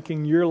else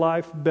making your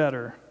life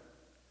better,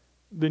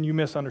 then you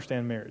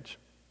misunderstand marriage.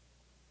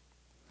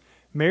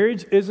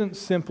 Marriage isn't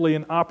simply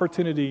an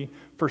opportunity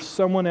for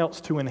someone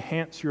else to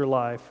enhance your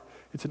life.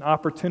 It's an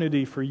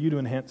opportunity for you to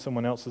enhance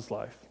someone else's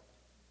life.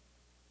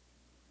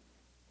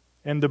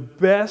 And the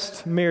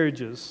best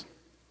marriages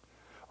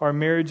are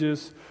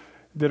marriages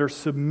that are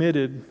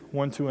submitted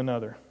one to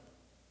another.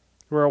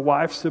 Where a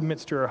wife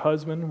submits to her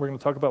husband, we're going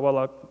to talk about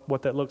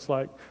what that looks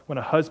like. When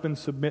a husband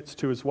submits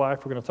to his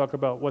wife, we're going to talk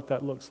about what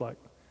that looks like.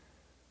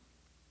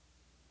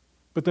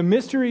 But the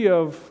mystery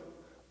of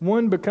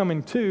one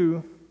becoming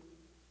two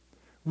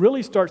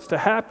really starts to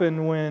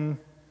happen when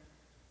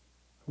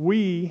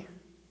we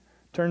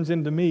turns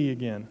into me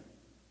again.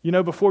 You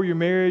know, before you're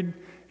married,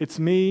 it's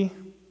me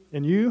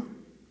and you,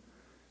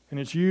 and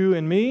it's you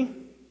and me.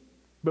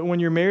 But when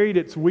you're married,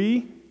 it's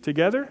we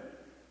together.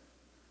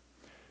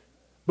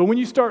 But when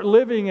you start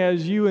living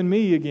as you and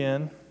me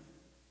again,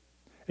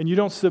 and you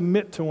don't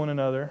submit to one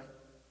another,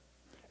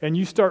 and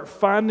you start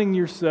finding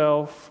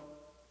yourself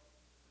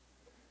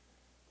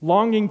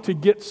longing to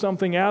get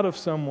something out of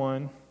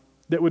someone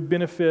that would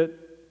benefit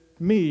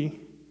me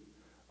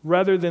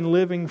rather than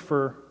living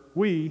for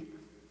we,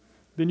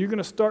 then you're going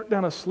to start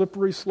down a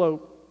slippery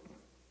slope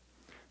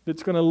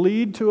that's going to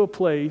lead to a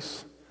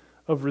place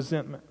of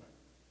resentment.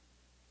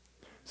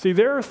 See,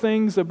 there are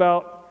things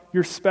about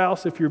your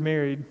spouse, if you're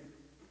married,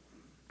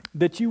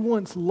 that you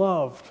once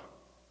loved.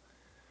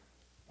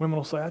 Women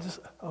will say,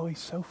 he's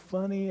so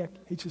funny.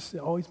 He just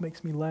always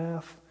makes me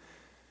laugh.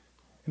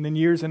 And then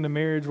years into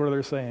marriage, what are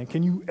they saying?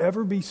 Can you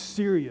ever be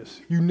serious?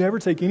 You never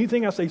take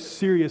anything I say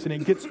serious, and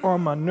it gets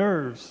on my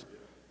nerves.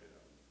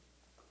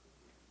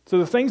 So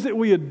the things that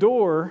we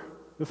adore,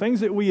 the things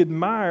that we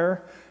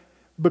admire,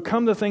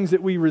 become the things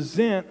that we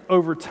resent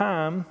over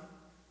time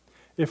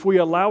if we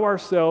allow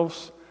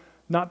ourselves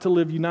not to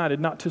live united,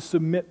 not to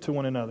submit to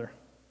one another.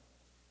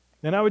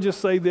 And I would just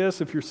say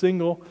this, if you're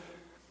single,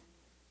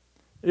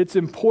 it's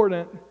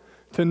important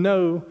to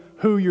know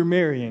who you're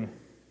marrying.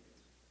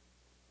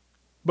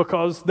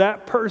 Because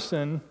that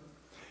person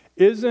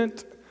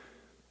isn't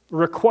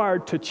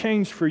required to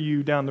change for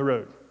you down the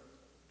road.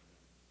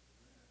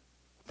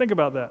 Think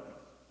about that.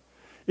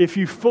 If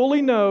you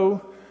fully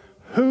know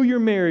who you're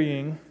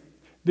marrying,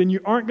 then you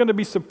aren't going to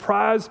be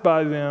surprised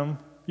by them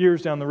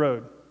years down the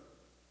road.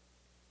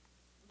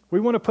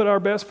 We want to put our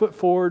best foot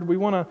forward. We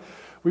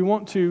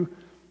want to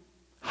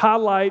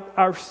highlight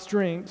our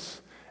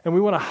strengths, and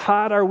we want to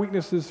hide our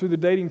weaknesses through the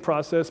dating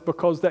process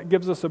because that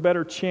gives us a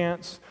better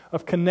chance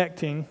of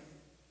connecting.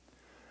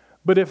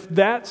 But if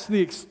that's the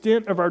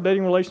extent of our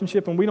dating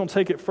relationship and we don't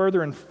take it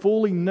further and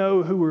fully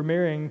know who we're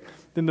marrying,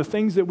 then the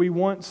things that we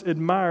once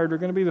admired are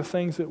going to be the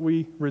things that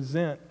we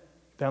resent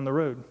down the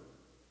road.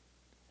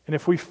 And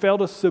if we fail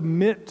to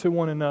submit to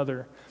one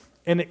another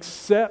and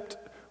accept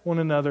one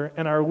another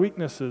and our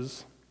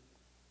weaknesses,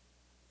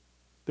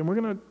 then we're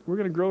going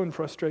to grow in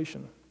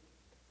frustration.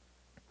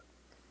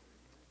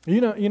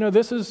 You know,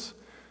 this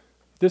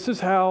is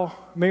how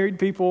married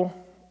people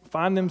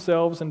find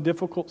themselves in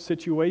difficult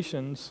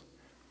situations.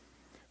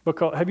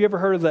 Because have you ever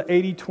heard of the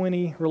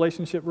 80-20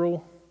 relationship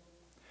rule?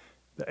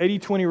 The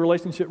 80-20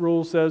 relationship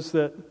rule says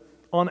that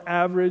on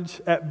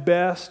average, at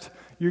best,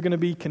 you're going to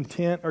be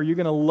content or you're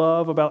going to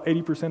love about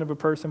 80% of a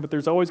person, but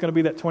there's always going to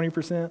be that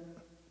 20%.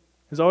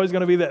 There's always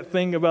going to be that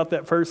thing about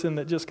that person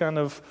that just kind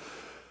of,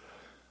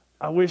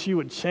 I wish you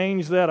would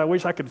change that. I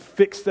wish I could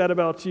fix that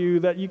about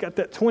you. That you got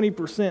that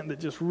 20% that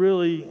just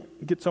really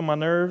gets on my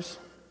nerves.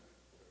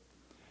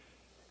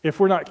 If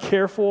we're not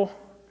careful,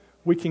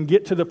 we can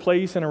get to the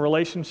place in a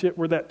relationship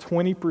where that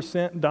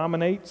 20%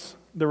 dominates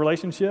the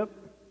relationship.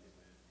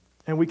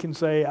 And we can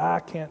say, I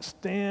can't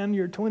stand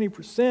your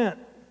 20%.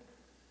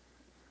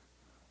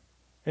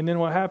 And then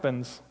what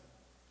happens?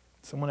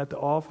 Someone at the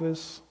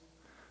office,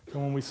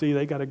 someone we see,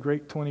 they got a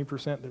great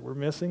 20% that we're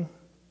missing.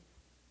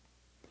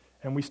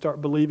 And we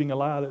start believing a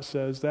lie that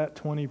says that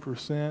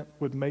 20%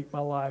 would make my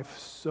life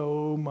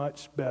so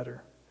much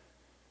better.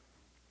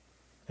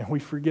 And we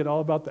forget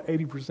all about the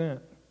 80%,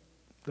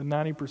 the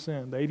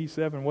 90%, the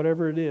 87%,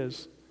 whatever it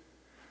is.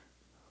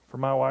 For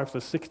my wife,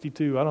 the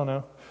 62, I don't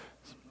know.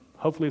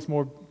 Hopefully it's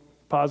more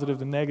positive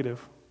than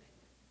negative.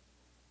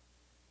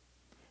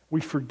 We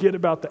forget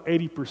about the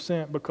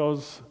 80%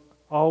 because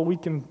all we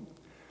can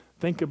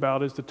think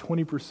about is the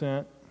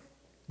 20%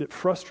 that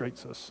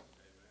frustrates us.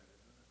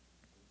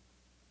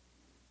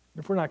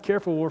 If we're not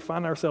careful, we'll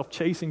find ourselves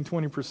chasing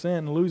 20%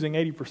 and losing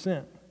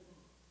 80%.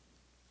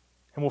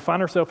 And we'll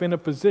find ourselves in a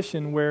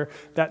position where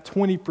that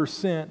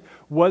 20%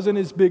 wasn't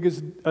as big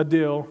as a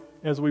deal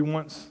as we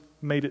once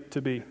made it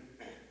to be.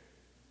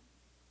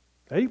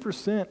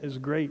 80% is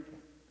great.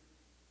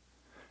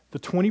 The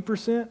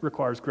 20%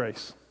 requires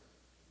grace.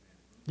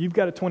 You've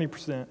got a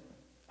 20%.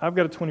 I've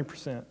got a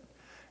 20%.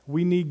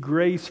 We need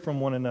grace from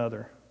one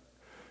another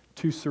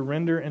to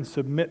surrender and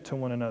submit to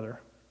one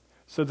another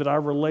so that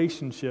our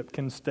relationship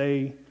can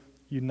stay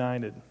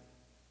united.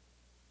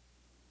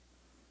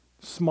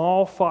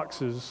 Small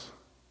foxes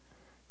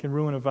can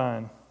ruin a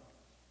vine.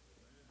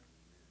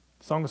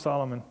 Song of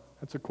Solomon,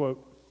 that's a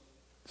quote.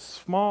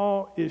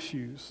 Small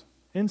issues,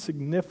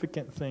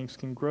 insignificant things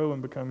can grow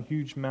and become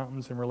huge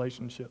mountains in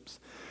relationships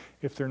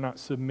if they're not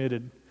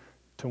submitted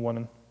to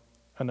one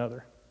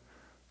another.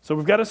 So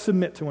we've got to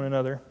submit to one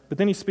another. But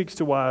then he speaks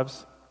to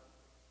wives.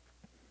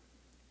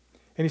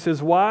 And he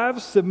says,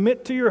 wives,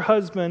 submit to your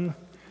husband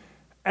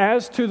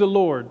as to the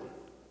Lord.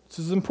 This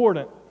is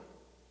important.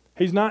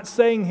 He's not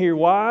saying here,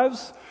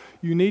 wives,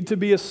 you need to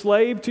be a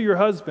slave to your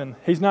husband.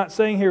 He's not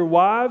saying here,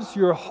 wives,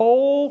 your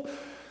whole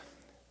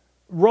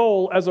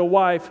role as a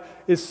wife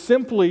is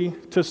simply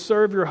to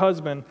serve your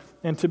husband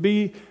and to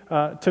meet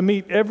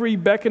every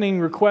beckoning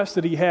request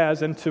that he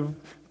has and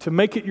to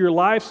make it your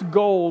life's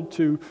goal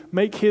to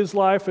make his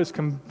life as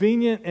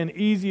convenient and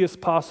easy as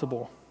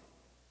possible.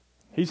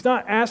 He's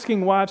not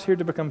asking wives here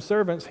to become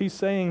servants. He's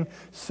saying,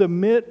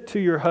 submit to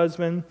your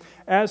husband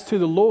as to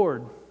the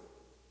Lord.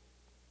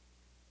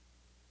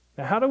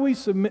 Now, how do we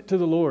submit to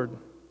the Lord?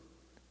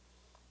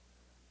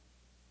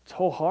 It's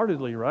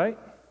wholeheartedly, right?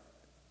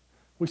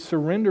 We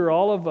surrender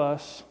all of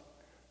us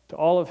to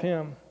all of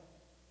him.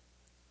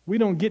 We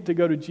don't get to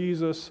go to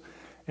Jesus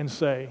and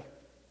say,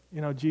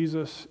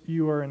 Jesus,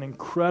 you are an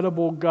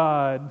incredible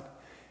God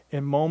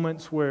in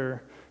moments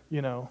where,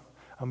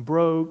 I'm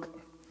broke,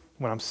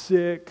 when I'm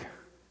sick,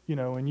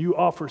 and you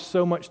offer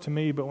so much to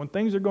me, but when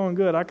things are going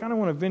good, I kind of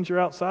want to venture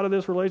outside of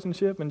this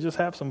relationship and just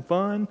have some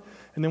fun,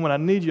 and then when I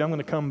need you, I'm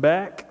going to come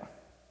back.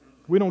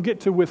 We don't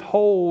get to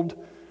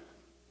withhold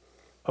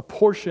a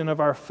portion of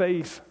our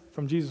faith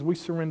from Jesus. We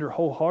surrender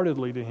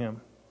wholeheartedly to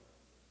him.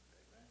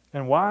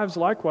 And wives,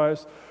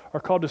 likewise, are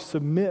called to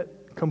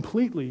submit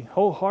completely,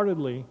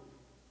 wholeheartedly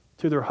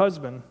to their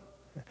husband.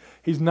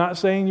 He's not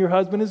saying your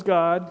husband is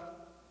God.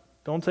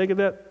 Don't take it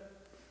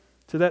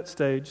to that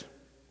stage.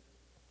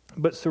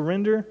 But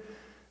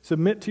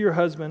submit to your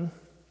husband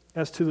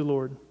as to the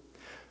Lord.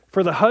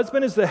 For the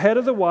husband is the head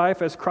of the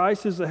wife, as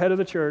Christ is the head of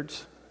the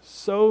church.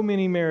 So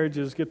many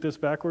marriages get this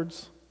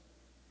backwards,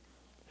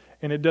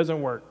 and it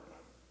doesn't work.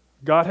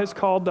 God has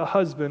called the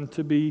husband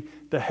to be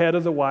the head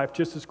of the wife,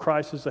 just as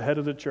Christ is the head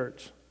of the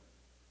church,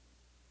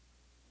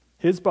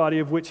 his body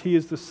of which he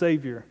is the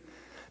Savior.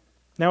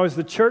 Now, as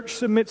the church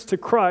submits to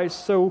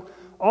Christ, so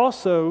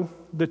also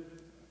the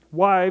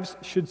wives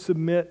should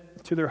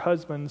submit to their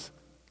husbands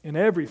in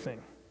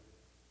everything.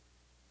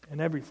 In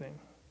everything.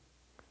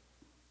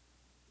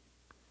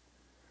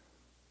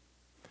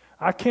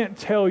 I can't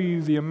tell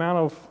you the amount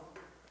of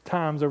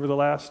times over the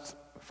last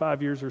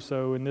 5 years or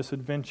so in this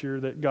adventure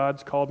that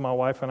God's called my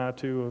wife and I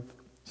to of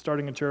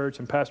starting a church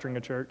and pastoring a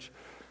church,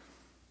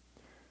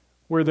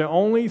 where the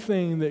only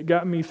thing that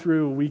got me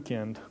through a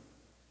weekend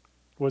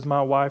was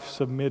my wife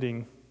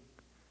submitting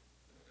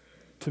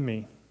to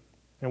me.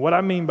 And what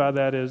I mean by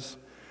that is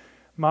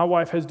my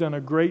wife has done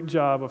a great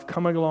job of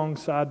coming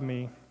alongside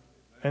me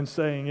and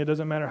saying, it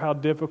doesn't matter how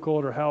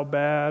difficult or how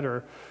bad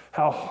or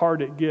how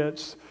hard it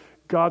gets,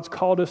 God's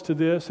called us to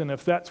this, and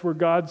if that's where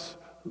God's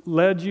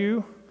led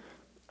you,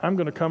 I'm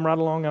going to come right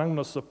along and I'm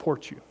going to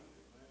support you.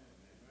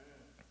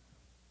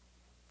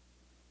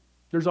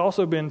 There's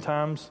also been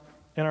times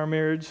in our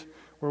marriage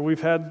where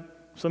we've had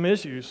some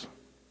issues,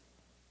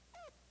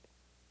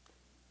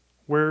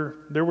 where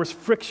there was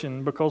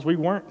friction because we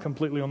weren't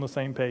completely on the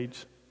same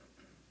page.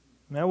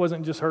 And that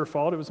wasn't just her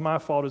fault, it was my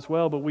fault as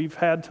well, but we've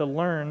had to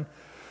learn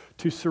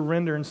to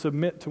surrender and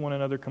submit to one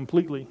another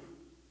completely.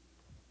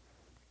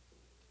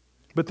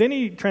 But then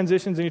he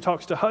transitions and he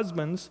talks to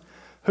husbands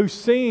who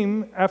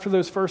seem, after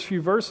those first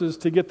few verses,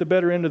 to get the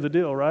better end of the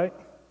deal, right?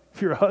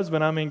 If you're a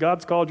husband,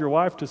 God's called your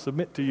wife to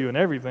submit to you in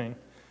everything.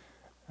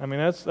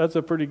 That's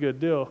a pretty good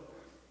deal.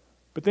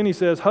 But then he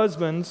says,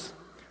 husbands,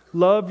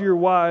 love your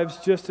wives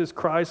just as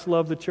Christ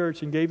loved the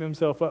church and gave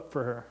himself up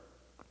for her.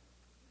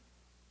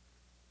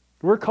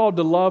 We're called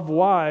to love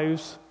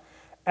wives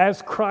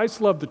as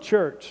Christ loved the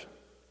church.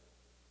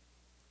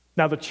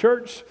 Now, the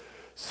church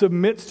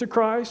submits to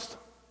Christ,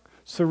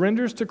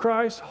 surrenders to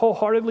Christ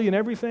wholeheartedly in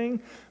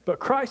everything, but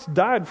Christ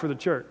died for the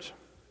church.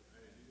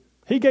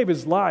 He gave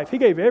his life. He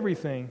gave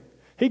everything.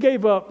 He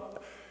gave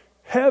up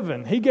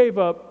heaven. He gave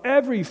up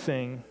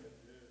everything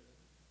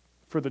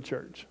for the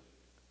church.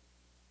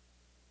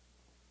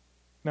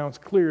 Now, it's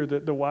clear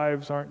that the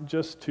wives aren't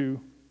just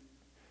to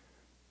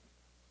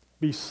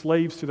be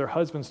slaves to their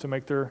husbands to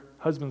make their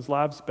husbands'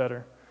 lives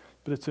better,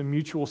 but it's a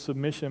mutual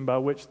submission by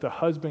which the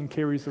husband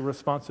carries the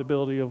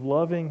responsibility of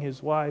loving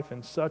his wife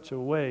in such a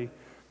way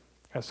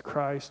as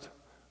Christ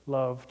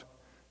loved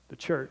the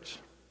church,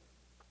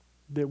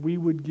 that we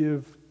would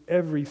give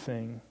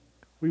everything.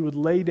 We would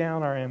lay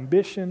down our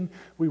ambition,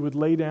 we would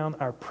lay down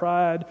our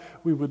pride,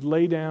 we would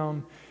lay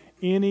down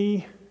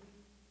any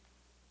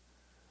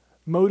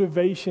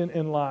motivation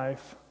in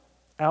life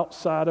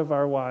outside of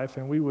our wife,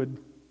 and we would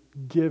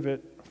give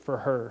it for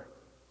her,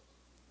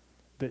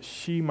 that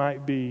she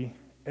might be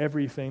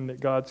everything that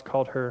God's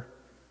called her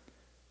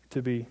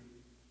to be.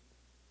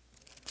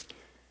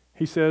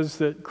 He says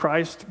that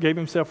Christ gave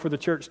himself for the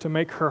church to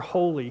make her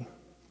holy,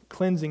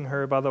 cleansing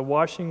her by the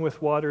washing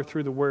with water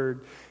through the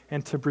word,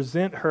 and to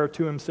present her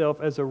to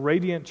himself as a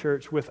radiant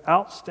church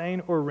without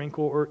stain or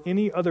wrinkle or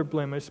any other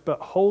blemish, but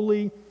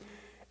holy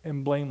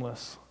and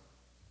blameless.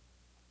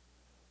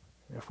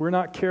 If we're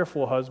not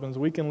careful, husbands,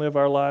 we can live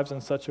our lives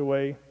in such a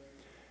way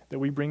that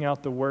we bring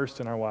out the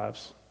worst in our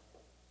wives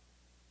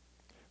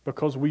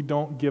because we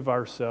don't give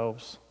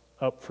ourselves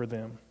up for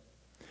them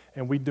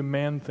and we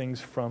demand things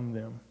from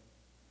them.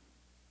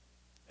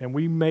 And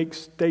we make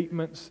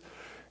statements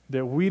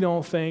that we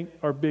don't think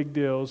are big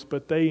deals,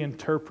 but they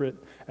interpret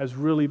as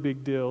really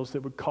big deals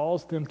that would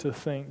cause them to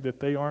think that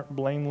they aren't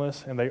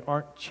blameless and they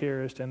aren't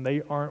cherished and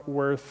they aren't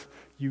worth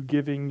you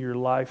giving your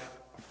life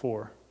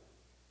for.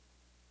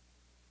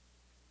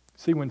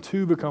 See, when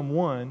two become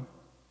one,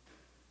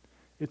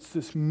 it's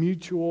this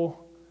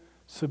mutual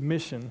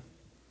submission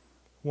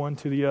one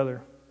to the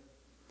other.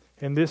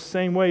 In this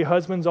same way,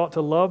 husbands ought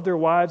to love their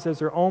wives as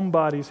their own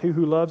bodies. He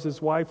who loves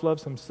his wife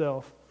loves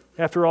himself.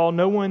 After all,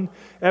 no one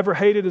ever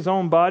hated his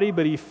own body,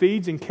 but he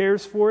feeds and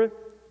cares for it,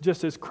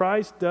 just as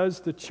Christ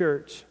does the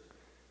church.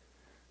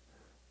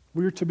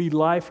 We are to be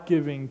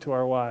life-giving to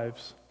our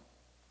wives.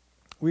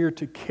 We are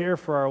to care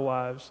for our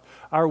wives.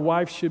 Our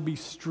wives should be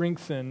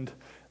strengthened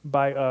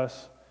by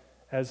us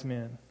as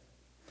men.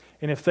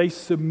 And if they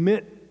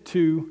submit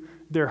to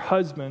their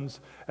husbands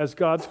as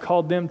God's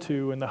called them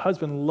to, and the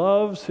husband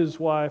loves his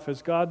wife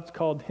as God's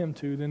called him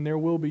to, then there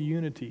will be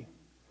unity.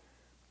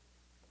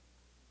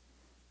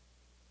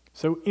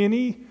 So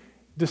any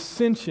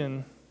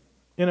dissension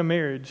in a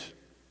marriage,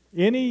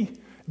 any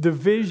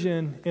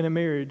division in a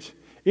marriage,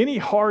 any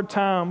hard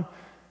time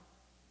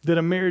that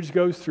a marriage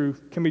goes through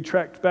can be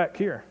tracked back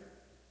here.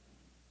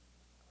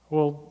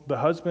 Well, the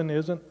husband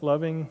isn't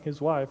loving his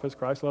wife as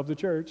Christ loved the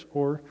church,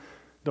 or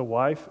the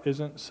wife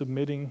isn't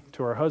submitting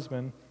to her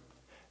husband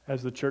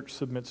as the church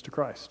submits to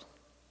Christ.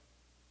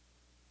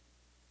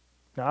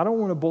 Now, I don't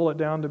want to boil it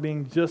down to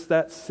being just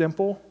that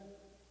simple,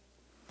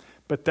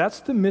 but that's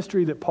the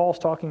mystery that Paul's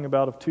talking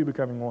about of two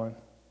becoming one.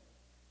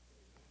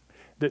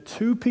 That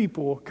two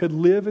people could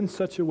live in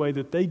such a way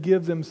that they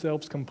give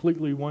themselves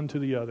completely one to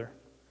the other.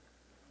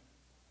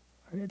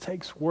 And it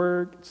takes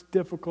work, it's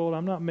difficult.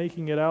 I'm not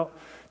making it out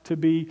to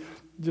be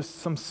just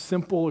some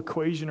simple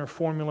equation or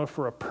formula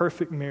for a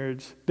perfect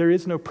marriage. There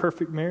is no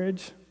perfect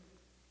marriage.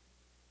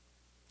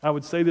 I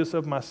would say this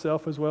of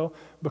myself as well,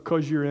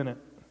 because you're in it.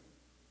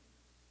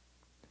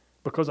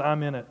 Because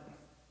I'm in it.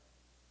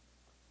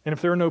 And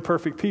if there are no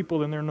perfect people,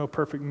 then there are no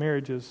perfect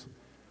marriages.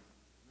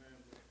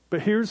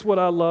 But here's what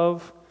I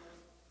love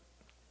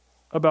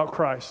about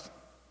Christ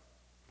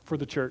for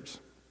the church.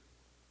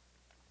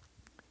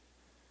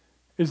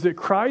 Is that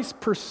Christ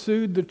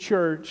pursued the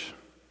church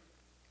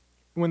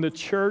when the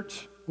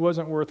church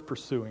wasn't worth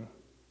pursuing.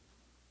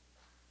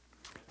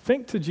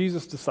 Think to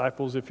Jesus'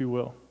 disciples, if you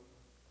will.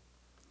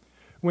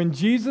 When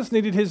Jesus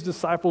needed his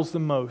disciples the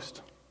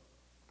most,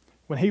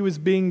 when he was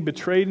being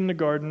betrayed in the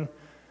garden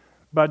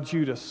by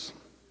Judas,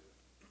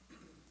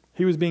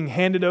 he was being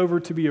handed over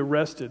to be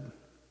arrested.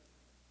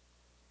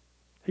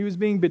 He was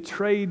being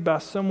betrayed by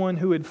someone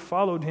who had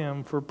followed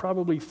him for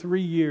probably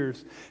 3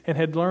 years and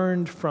had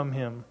learned from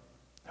him,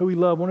 who he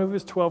loved, one of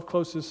his 12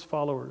 closest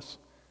followers.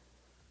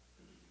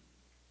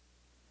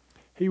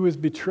 He was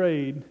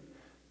betrayed,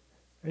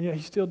 and yet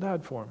he still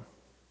died for him.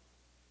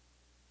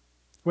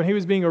 When he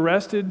was being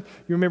arrested,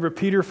 you remember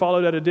Peter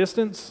followed at a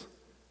distance.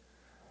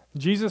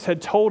 Jesus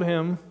had told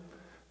him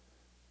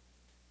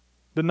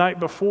the night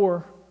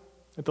before,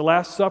 at the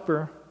Last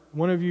Supper,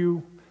 one of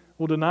you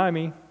will deny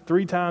me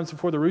 3 times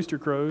before the rooster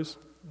crows.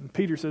 And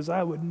Peter says,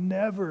 I would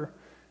never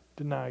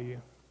deny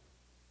you.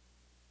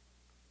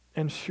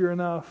 And sure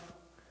enough,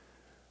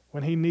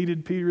 when he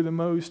needed Peter the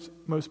most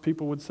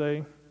people would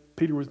say,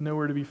 Peter was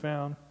nowhere to be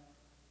found.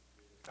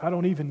 I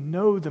don't even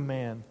know the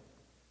man,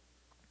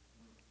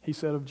 he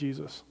said of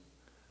Jesus.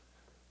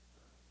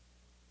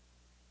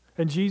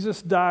 And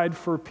Jesus died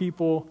for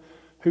people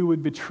who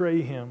would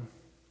betray him,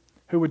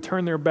 who would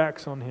turn their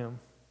backs on him.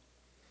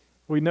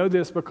 We know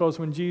this because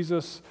when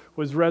Jesus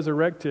was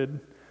resurrected,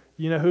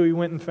 you know who he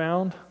went and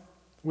found?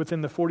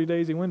 Within the 40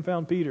 days, he went and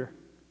found Peter,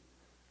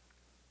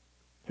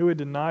 who had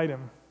denied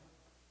him.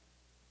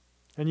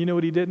 And you know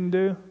what he didn't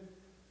do?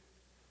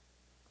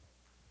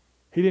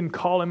 He didn't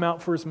call him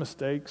out for his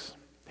mistakes.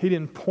 He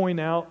didn't point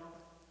out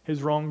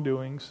his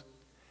wrongdoings.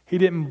 He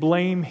didn't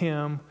blame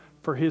him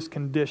for his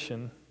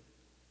condition.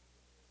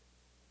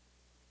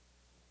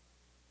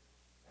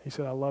 He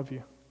said, I love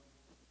you.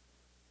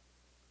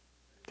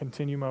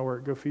 Continue my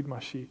work. Go feed my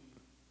sheep.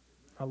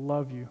 I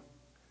love you.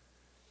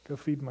 Go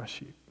feed my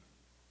sheep.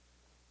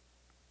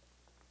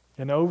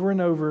 And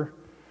over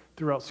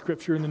throughout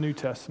Scripture in the New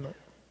Testament,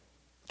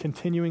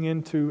 continuing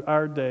into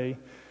our day,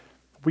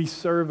 we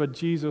serve a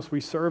Jesus, we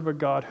serve a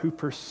God who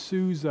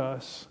pursues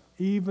us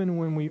even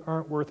when we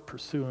aren't worth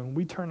pursuing.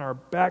 We turn our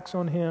backs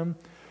on him.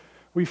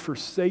 We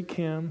forsake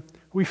him.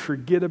 We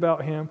forget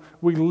about him.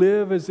 We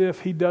live as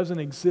if he doesn't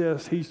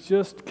exist. He's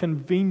just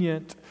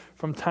convenient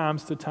from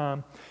times to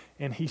time,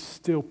 and he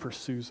still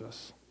pursues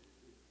us.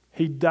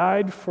 He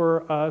died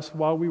for us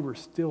while we were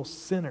still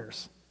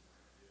sinners.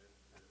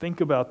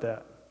 Think about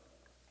that.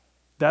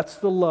 That's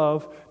the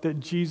love that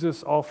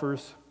Jesus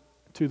offers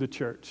to the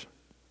church.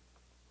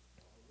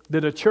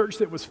 That a church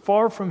that was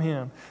far from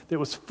him, that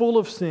was full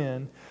of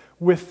sin,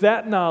 with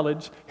that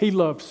knowledge, he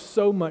loved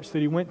so much that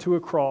he went to a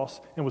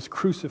cross and was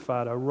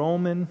crucified, a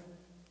Roman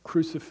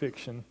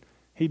crucifixion.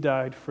 He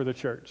died for the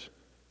church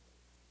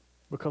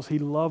because he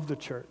loved the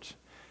church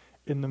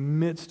in the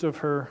midst of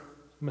her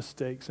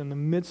mistakes, in the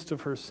midst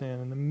of her sin,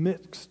 in the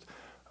midst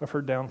of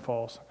her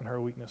downfalls and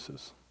her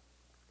weaknesses.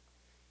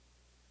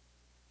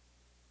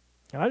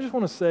 And I just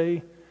want to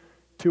say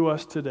to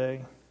us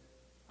today,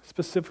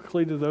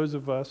 specifically to those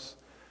of us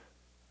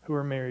who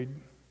are married,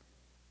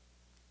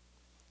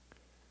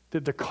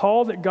 that the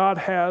call that God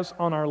has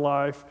on our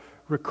life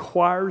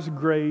requires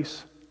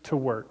grace to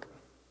work.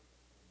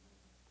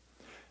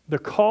 The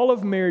call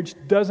of marriage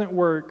doesn't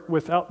work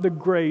without the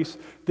grace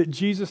that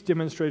Jesus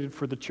demonstrated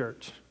for the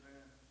church.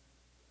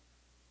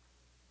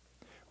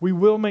 We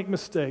will make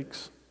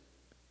mistakes.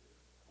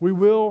 We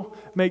will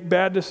make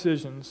bad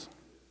decisions.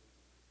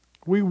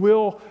 We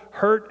will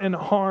hurt and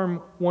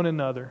harm one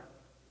another.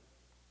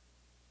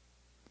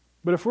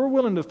 But if we're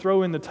willing to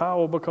throw in the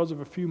towel because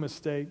of a few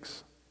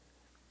mistakes,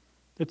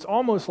 it's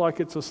almost like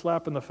it's a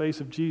slap in the face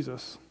of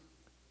Jesus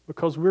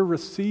because we're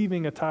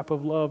receiving a type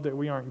of love that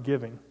we aren't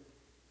giving.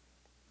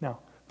 Now,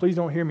 please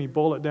don't hear me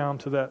boil it down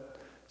to that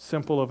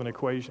simple of an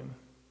equation.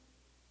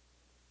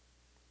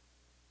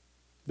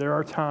 There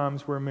are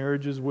times where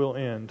marriages will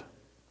end.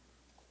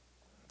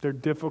 They're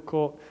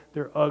difficult,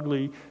 they're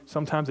ugly,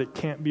 sometimes it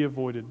can't be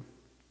avoided.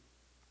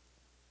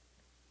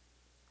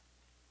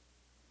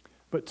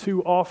 But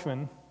too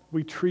often,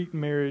 we treat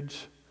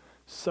marriage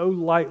so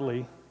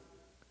lightly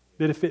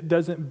that if it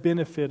doesn't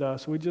benefit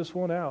us, we just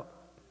want out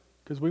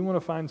because we want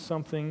to find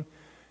something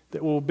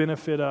that will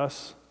benefit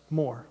us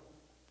more.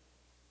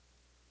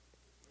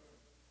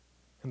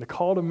 And the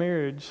call to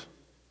marriage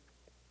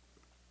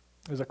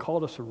is a call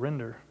to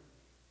surrender.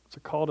 It's a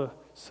call to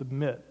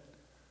submit.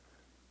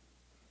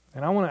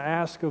 And I want to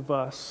ask of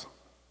us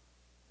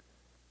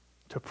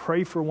to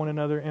pray for one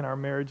another in our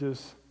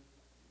marriages.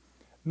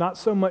 Not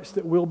so much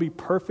that we'll be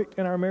perfect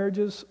in our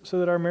marriages so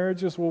that our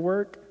marriages will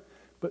work,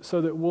 but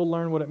so that we'll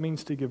learn what it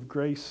means to give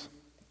grace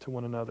to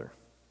one another.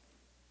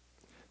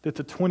 That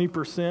the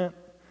 20%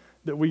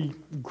 that we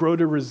grow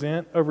to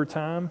resent over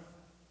time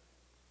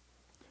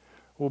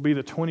will be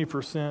the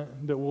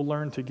 20% that we'll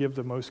learn to give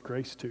the most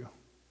grace to.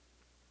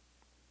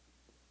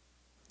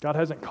 God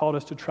hasn't called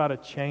us to try to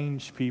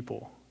change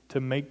people,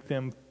 to make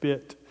them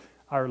fit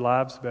our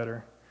lives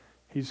better.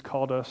 He's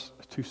called us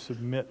to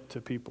submit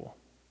to people.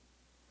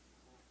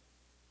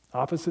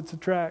 Opposites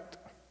attract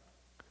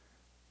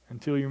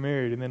until you're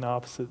married, and then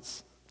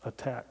opposites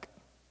attack.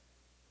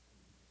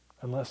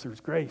 Unless there's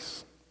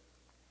grace,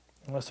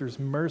 unless there's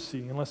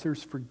mercy, unless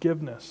there's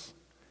forgiveness.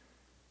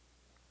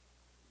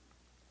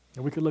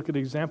 And we could look at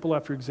example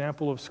after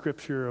example of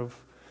Scripture of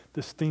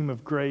this theme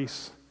of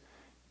grace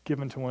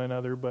given to one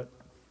another, but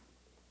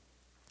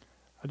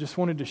I just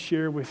wanted to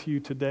share with you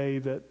today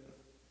that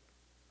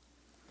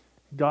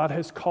God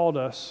has called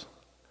us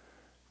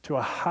to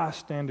a high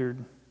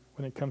standard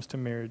when it comes to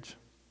marriage.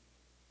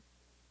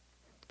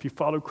 If you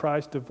follow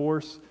Christ,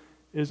 divorce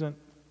isn't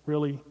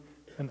really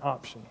an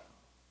option.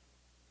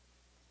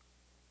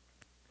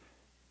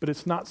 But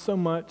it's not so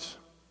much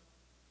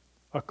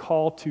a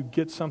call to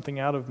get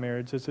something out of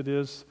marriage as it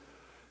is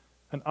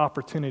an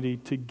opportunity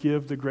to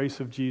give the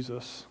grace of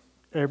Jesus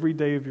every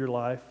day of your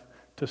life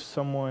to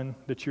someone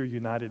that you're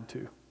united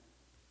to.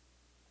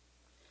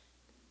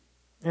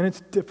 And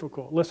it's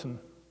difficult. Listen,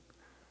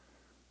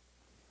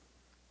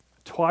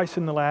 twice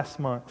in the last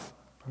month,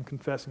 I'm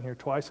confessing here,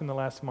 twice in the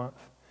last month,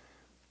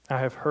 I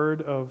have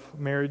heard of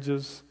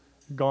marriages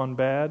gone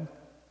bad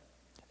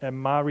And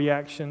my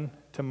reaction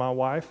to my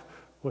wife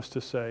was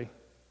to say,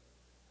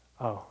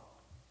 oh,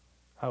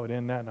 I would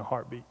end that in a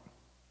heartbeat.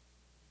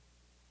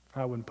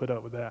 I wouldn't put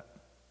up with that.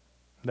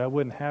 That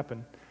wouldn't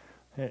happen.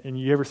 And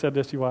you ever said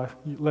this to your wife?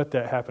 You let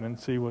that happen and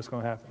see what's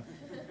going to happen.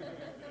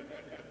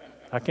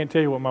 I can't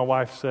tell you what my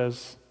wife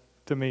says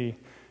to me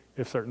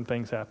if certain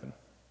things happen.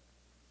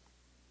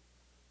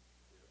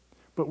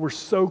 But we're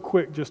so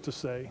quick just to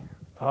say,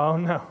 oh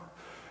no,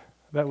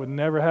 that would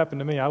never happen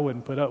to me. I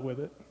wouldn't put up with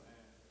it.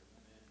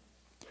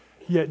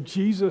 Yet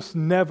Jesus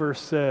never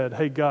said,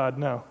 hey God,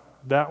 no,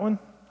 that one,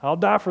 I'll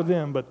die for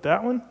them, but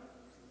that one,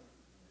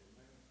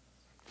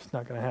 it's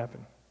not going to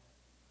happen.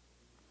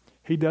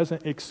 He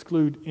doesn't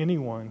exclude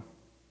anyone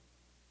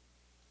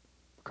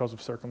because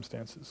of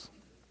circumstances.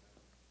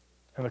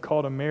 And the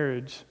call to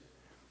marriage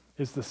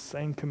is the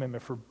same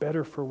commitment, for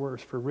better, for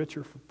worse, for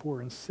richer, for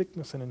poor, in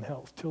sickness and in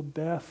health, till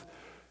death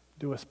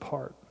do us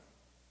part.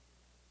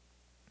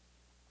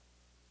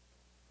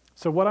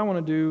 So what I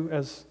want to do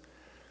as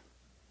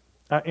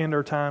I end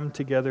our time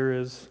together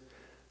is,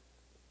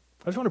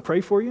 I just want to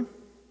pray for you.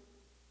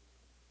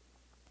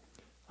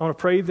 I want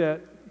to pray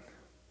that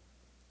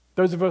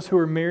those of us who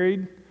are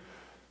married,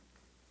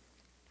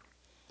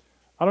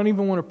 I don't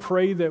even want to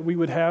pray that we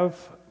would have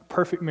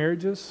perfect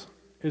marriages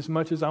as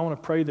much as I want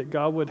to pray that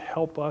God would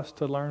help us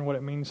to learn what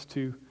it means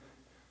to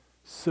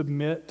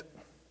submit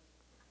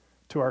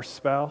to our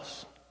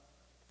spouse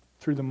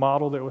through the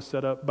model that was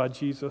set up by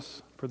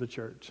Jesus for the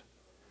church.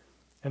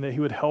 And that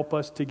He would help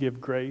us to give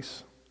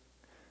grace.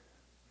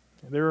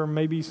 There are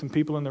maybe some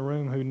people in the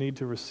room who need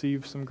to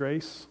receive some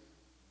grace.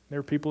 There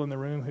are people in the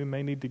room who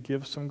may need to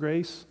give some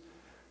grace.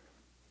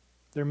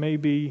 There may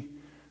be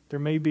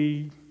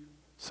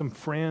some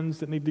friends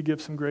that need to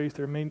give some grace.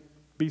 There may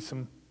be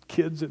some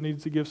kids that need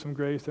to give some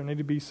grace. There need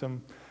to be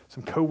some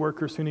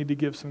coworkers who need to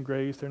give some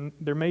grace.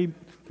 There may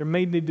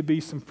need to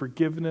be some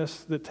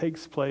forgiveness that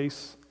takes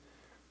place.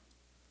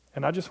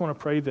 And I just want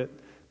to pray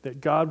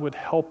that God would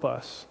help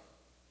us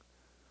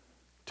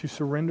to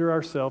surrender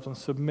ourselves and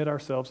submit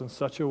ourselves in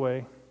such a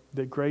way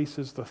that grace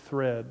is the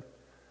thread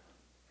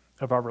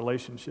of our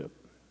relationship.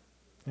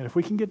 And if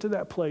we can get to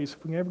that place,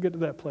 if we can ever get to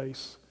that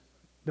place,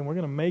 then we're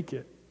going to make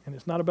it. And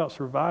it's not about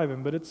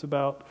surviving, but it's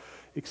about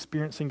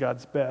experiencing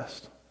God's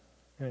best.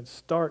 And it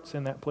starts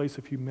in that place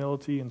of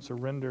humility and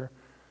surrender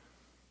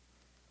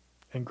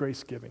and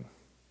grace giving.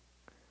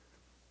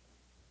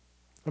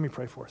 Let me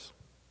pray for us.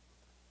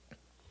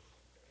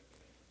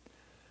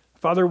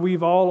 Father,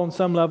 we've all on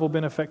some level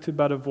been affected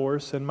by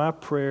divorce, and my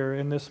prayer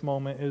in this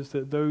moment is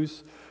that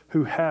those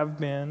who have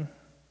been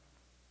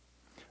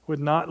would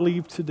not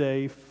leave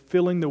today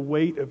feeling the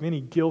weight of any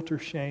guilt or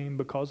shame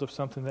because of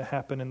something that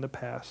happened in the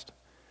past.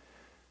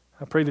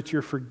 I pray that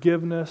your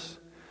forgiveness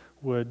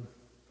would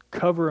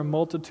cover a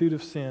multitude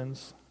of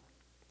sins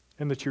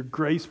and that your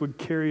grace would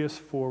carry us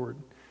forward.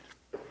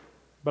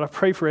 But I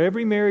pray for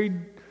every married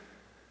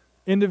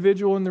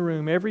individual in the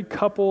room, every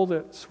couple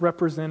that's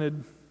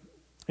represented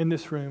in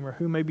this room or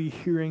who may be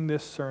hearing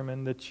this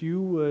sermon, that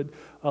you would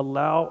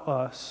allow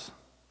us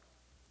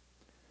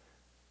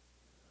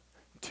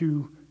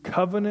to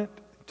covenant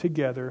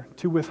together,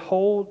 to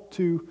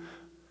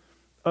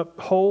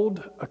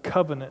uphold a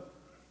covenant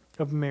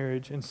of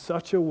marriage in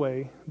such a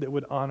way that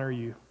would honor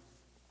you.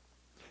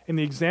 And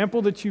the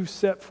example that you've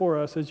set for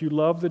us as you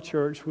love the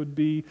church would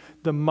be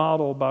the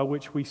model by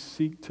which we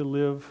seek to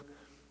live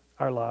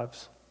our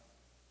lives.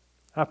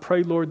 I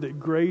pray, Lord, that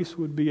grace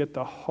would be at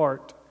the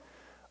heart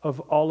of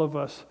all of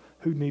us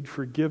who need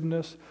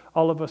forgiveness,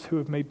 all of us who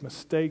have made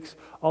mistakes,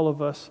 all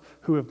of us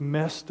who have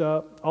messed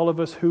up, all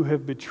of us who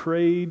have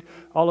betrayed,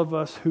 all of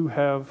us who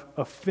have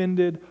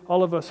offended,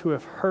 all of us who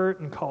have hurt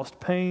and caused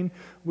pain.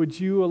 Would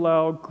you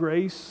allow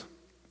grace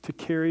to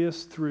carry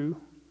us through?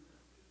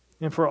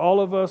 And for all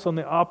of us on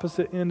the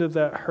opposite end of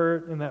that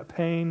hurt and that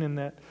pain and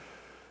that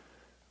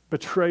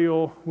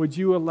betrayal, would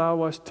you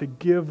allow us to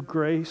give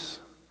grace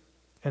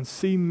and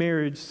see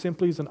marriage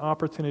simply as an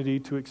opportunity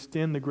to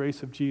extend the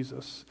grace of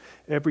Jesus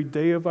every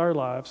day of our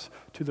lives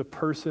to the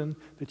person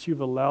that you've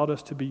allowed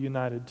us to be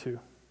united to.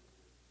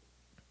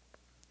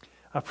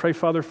 I pray,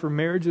 Father, for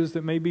marriages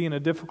that may be in a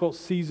difficult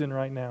season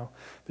right now,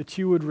 that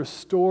you would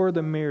restore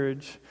the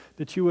marriage,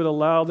 that you would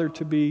allow there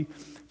to be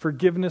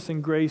forgiveness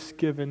and grace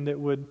given that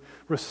would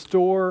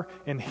restore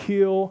and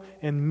heal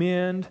and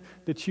mend,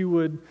 that you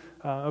would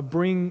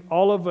bring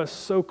all of us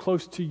so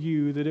close to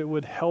you that it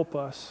would help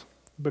us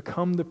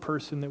become the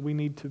person that we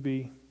need to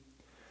be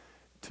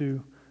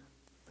to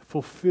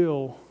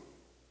fulfill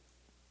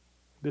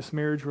this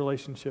marriage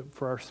relationship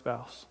for our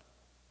spouse.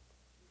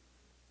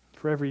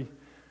 For every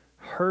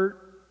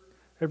hurt,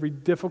 every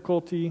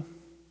difficulty,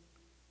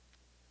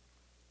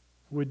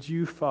 would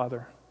you,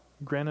 Father,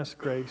 grant us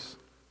grace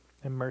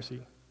and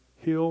mercy,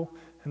 heal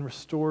and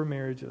restore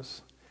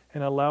marriages,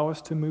 and allow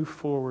us to move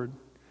forward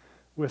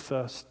with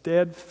a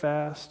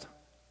steadfast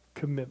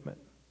commitment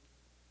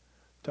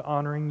to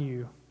honoring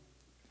you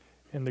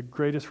in the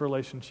greatest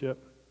relationship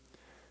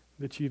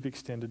that you've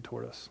extended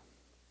toward us.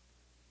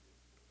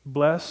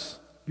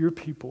 Bless your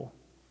people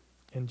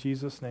in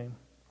Jesus' name.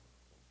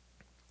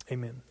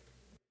 Amen.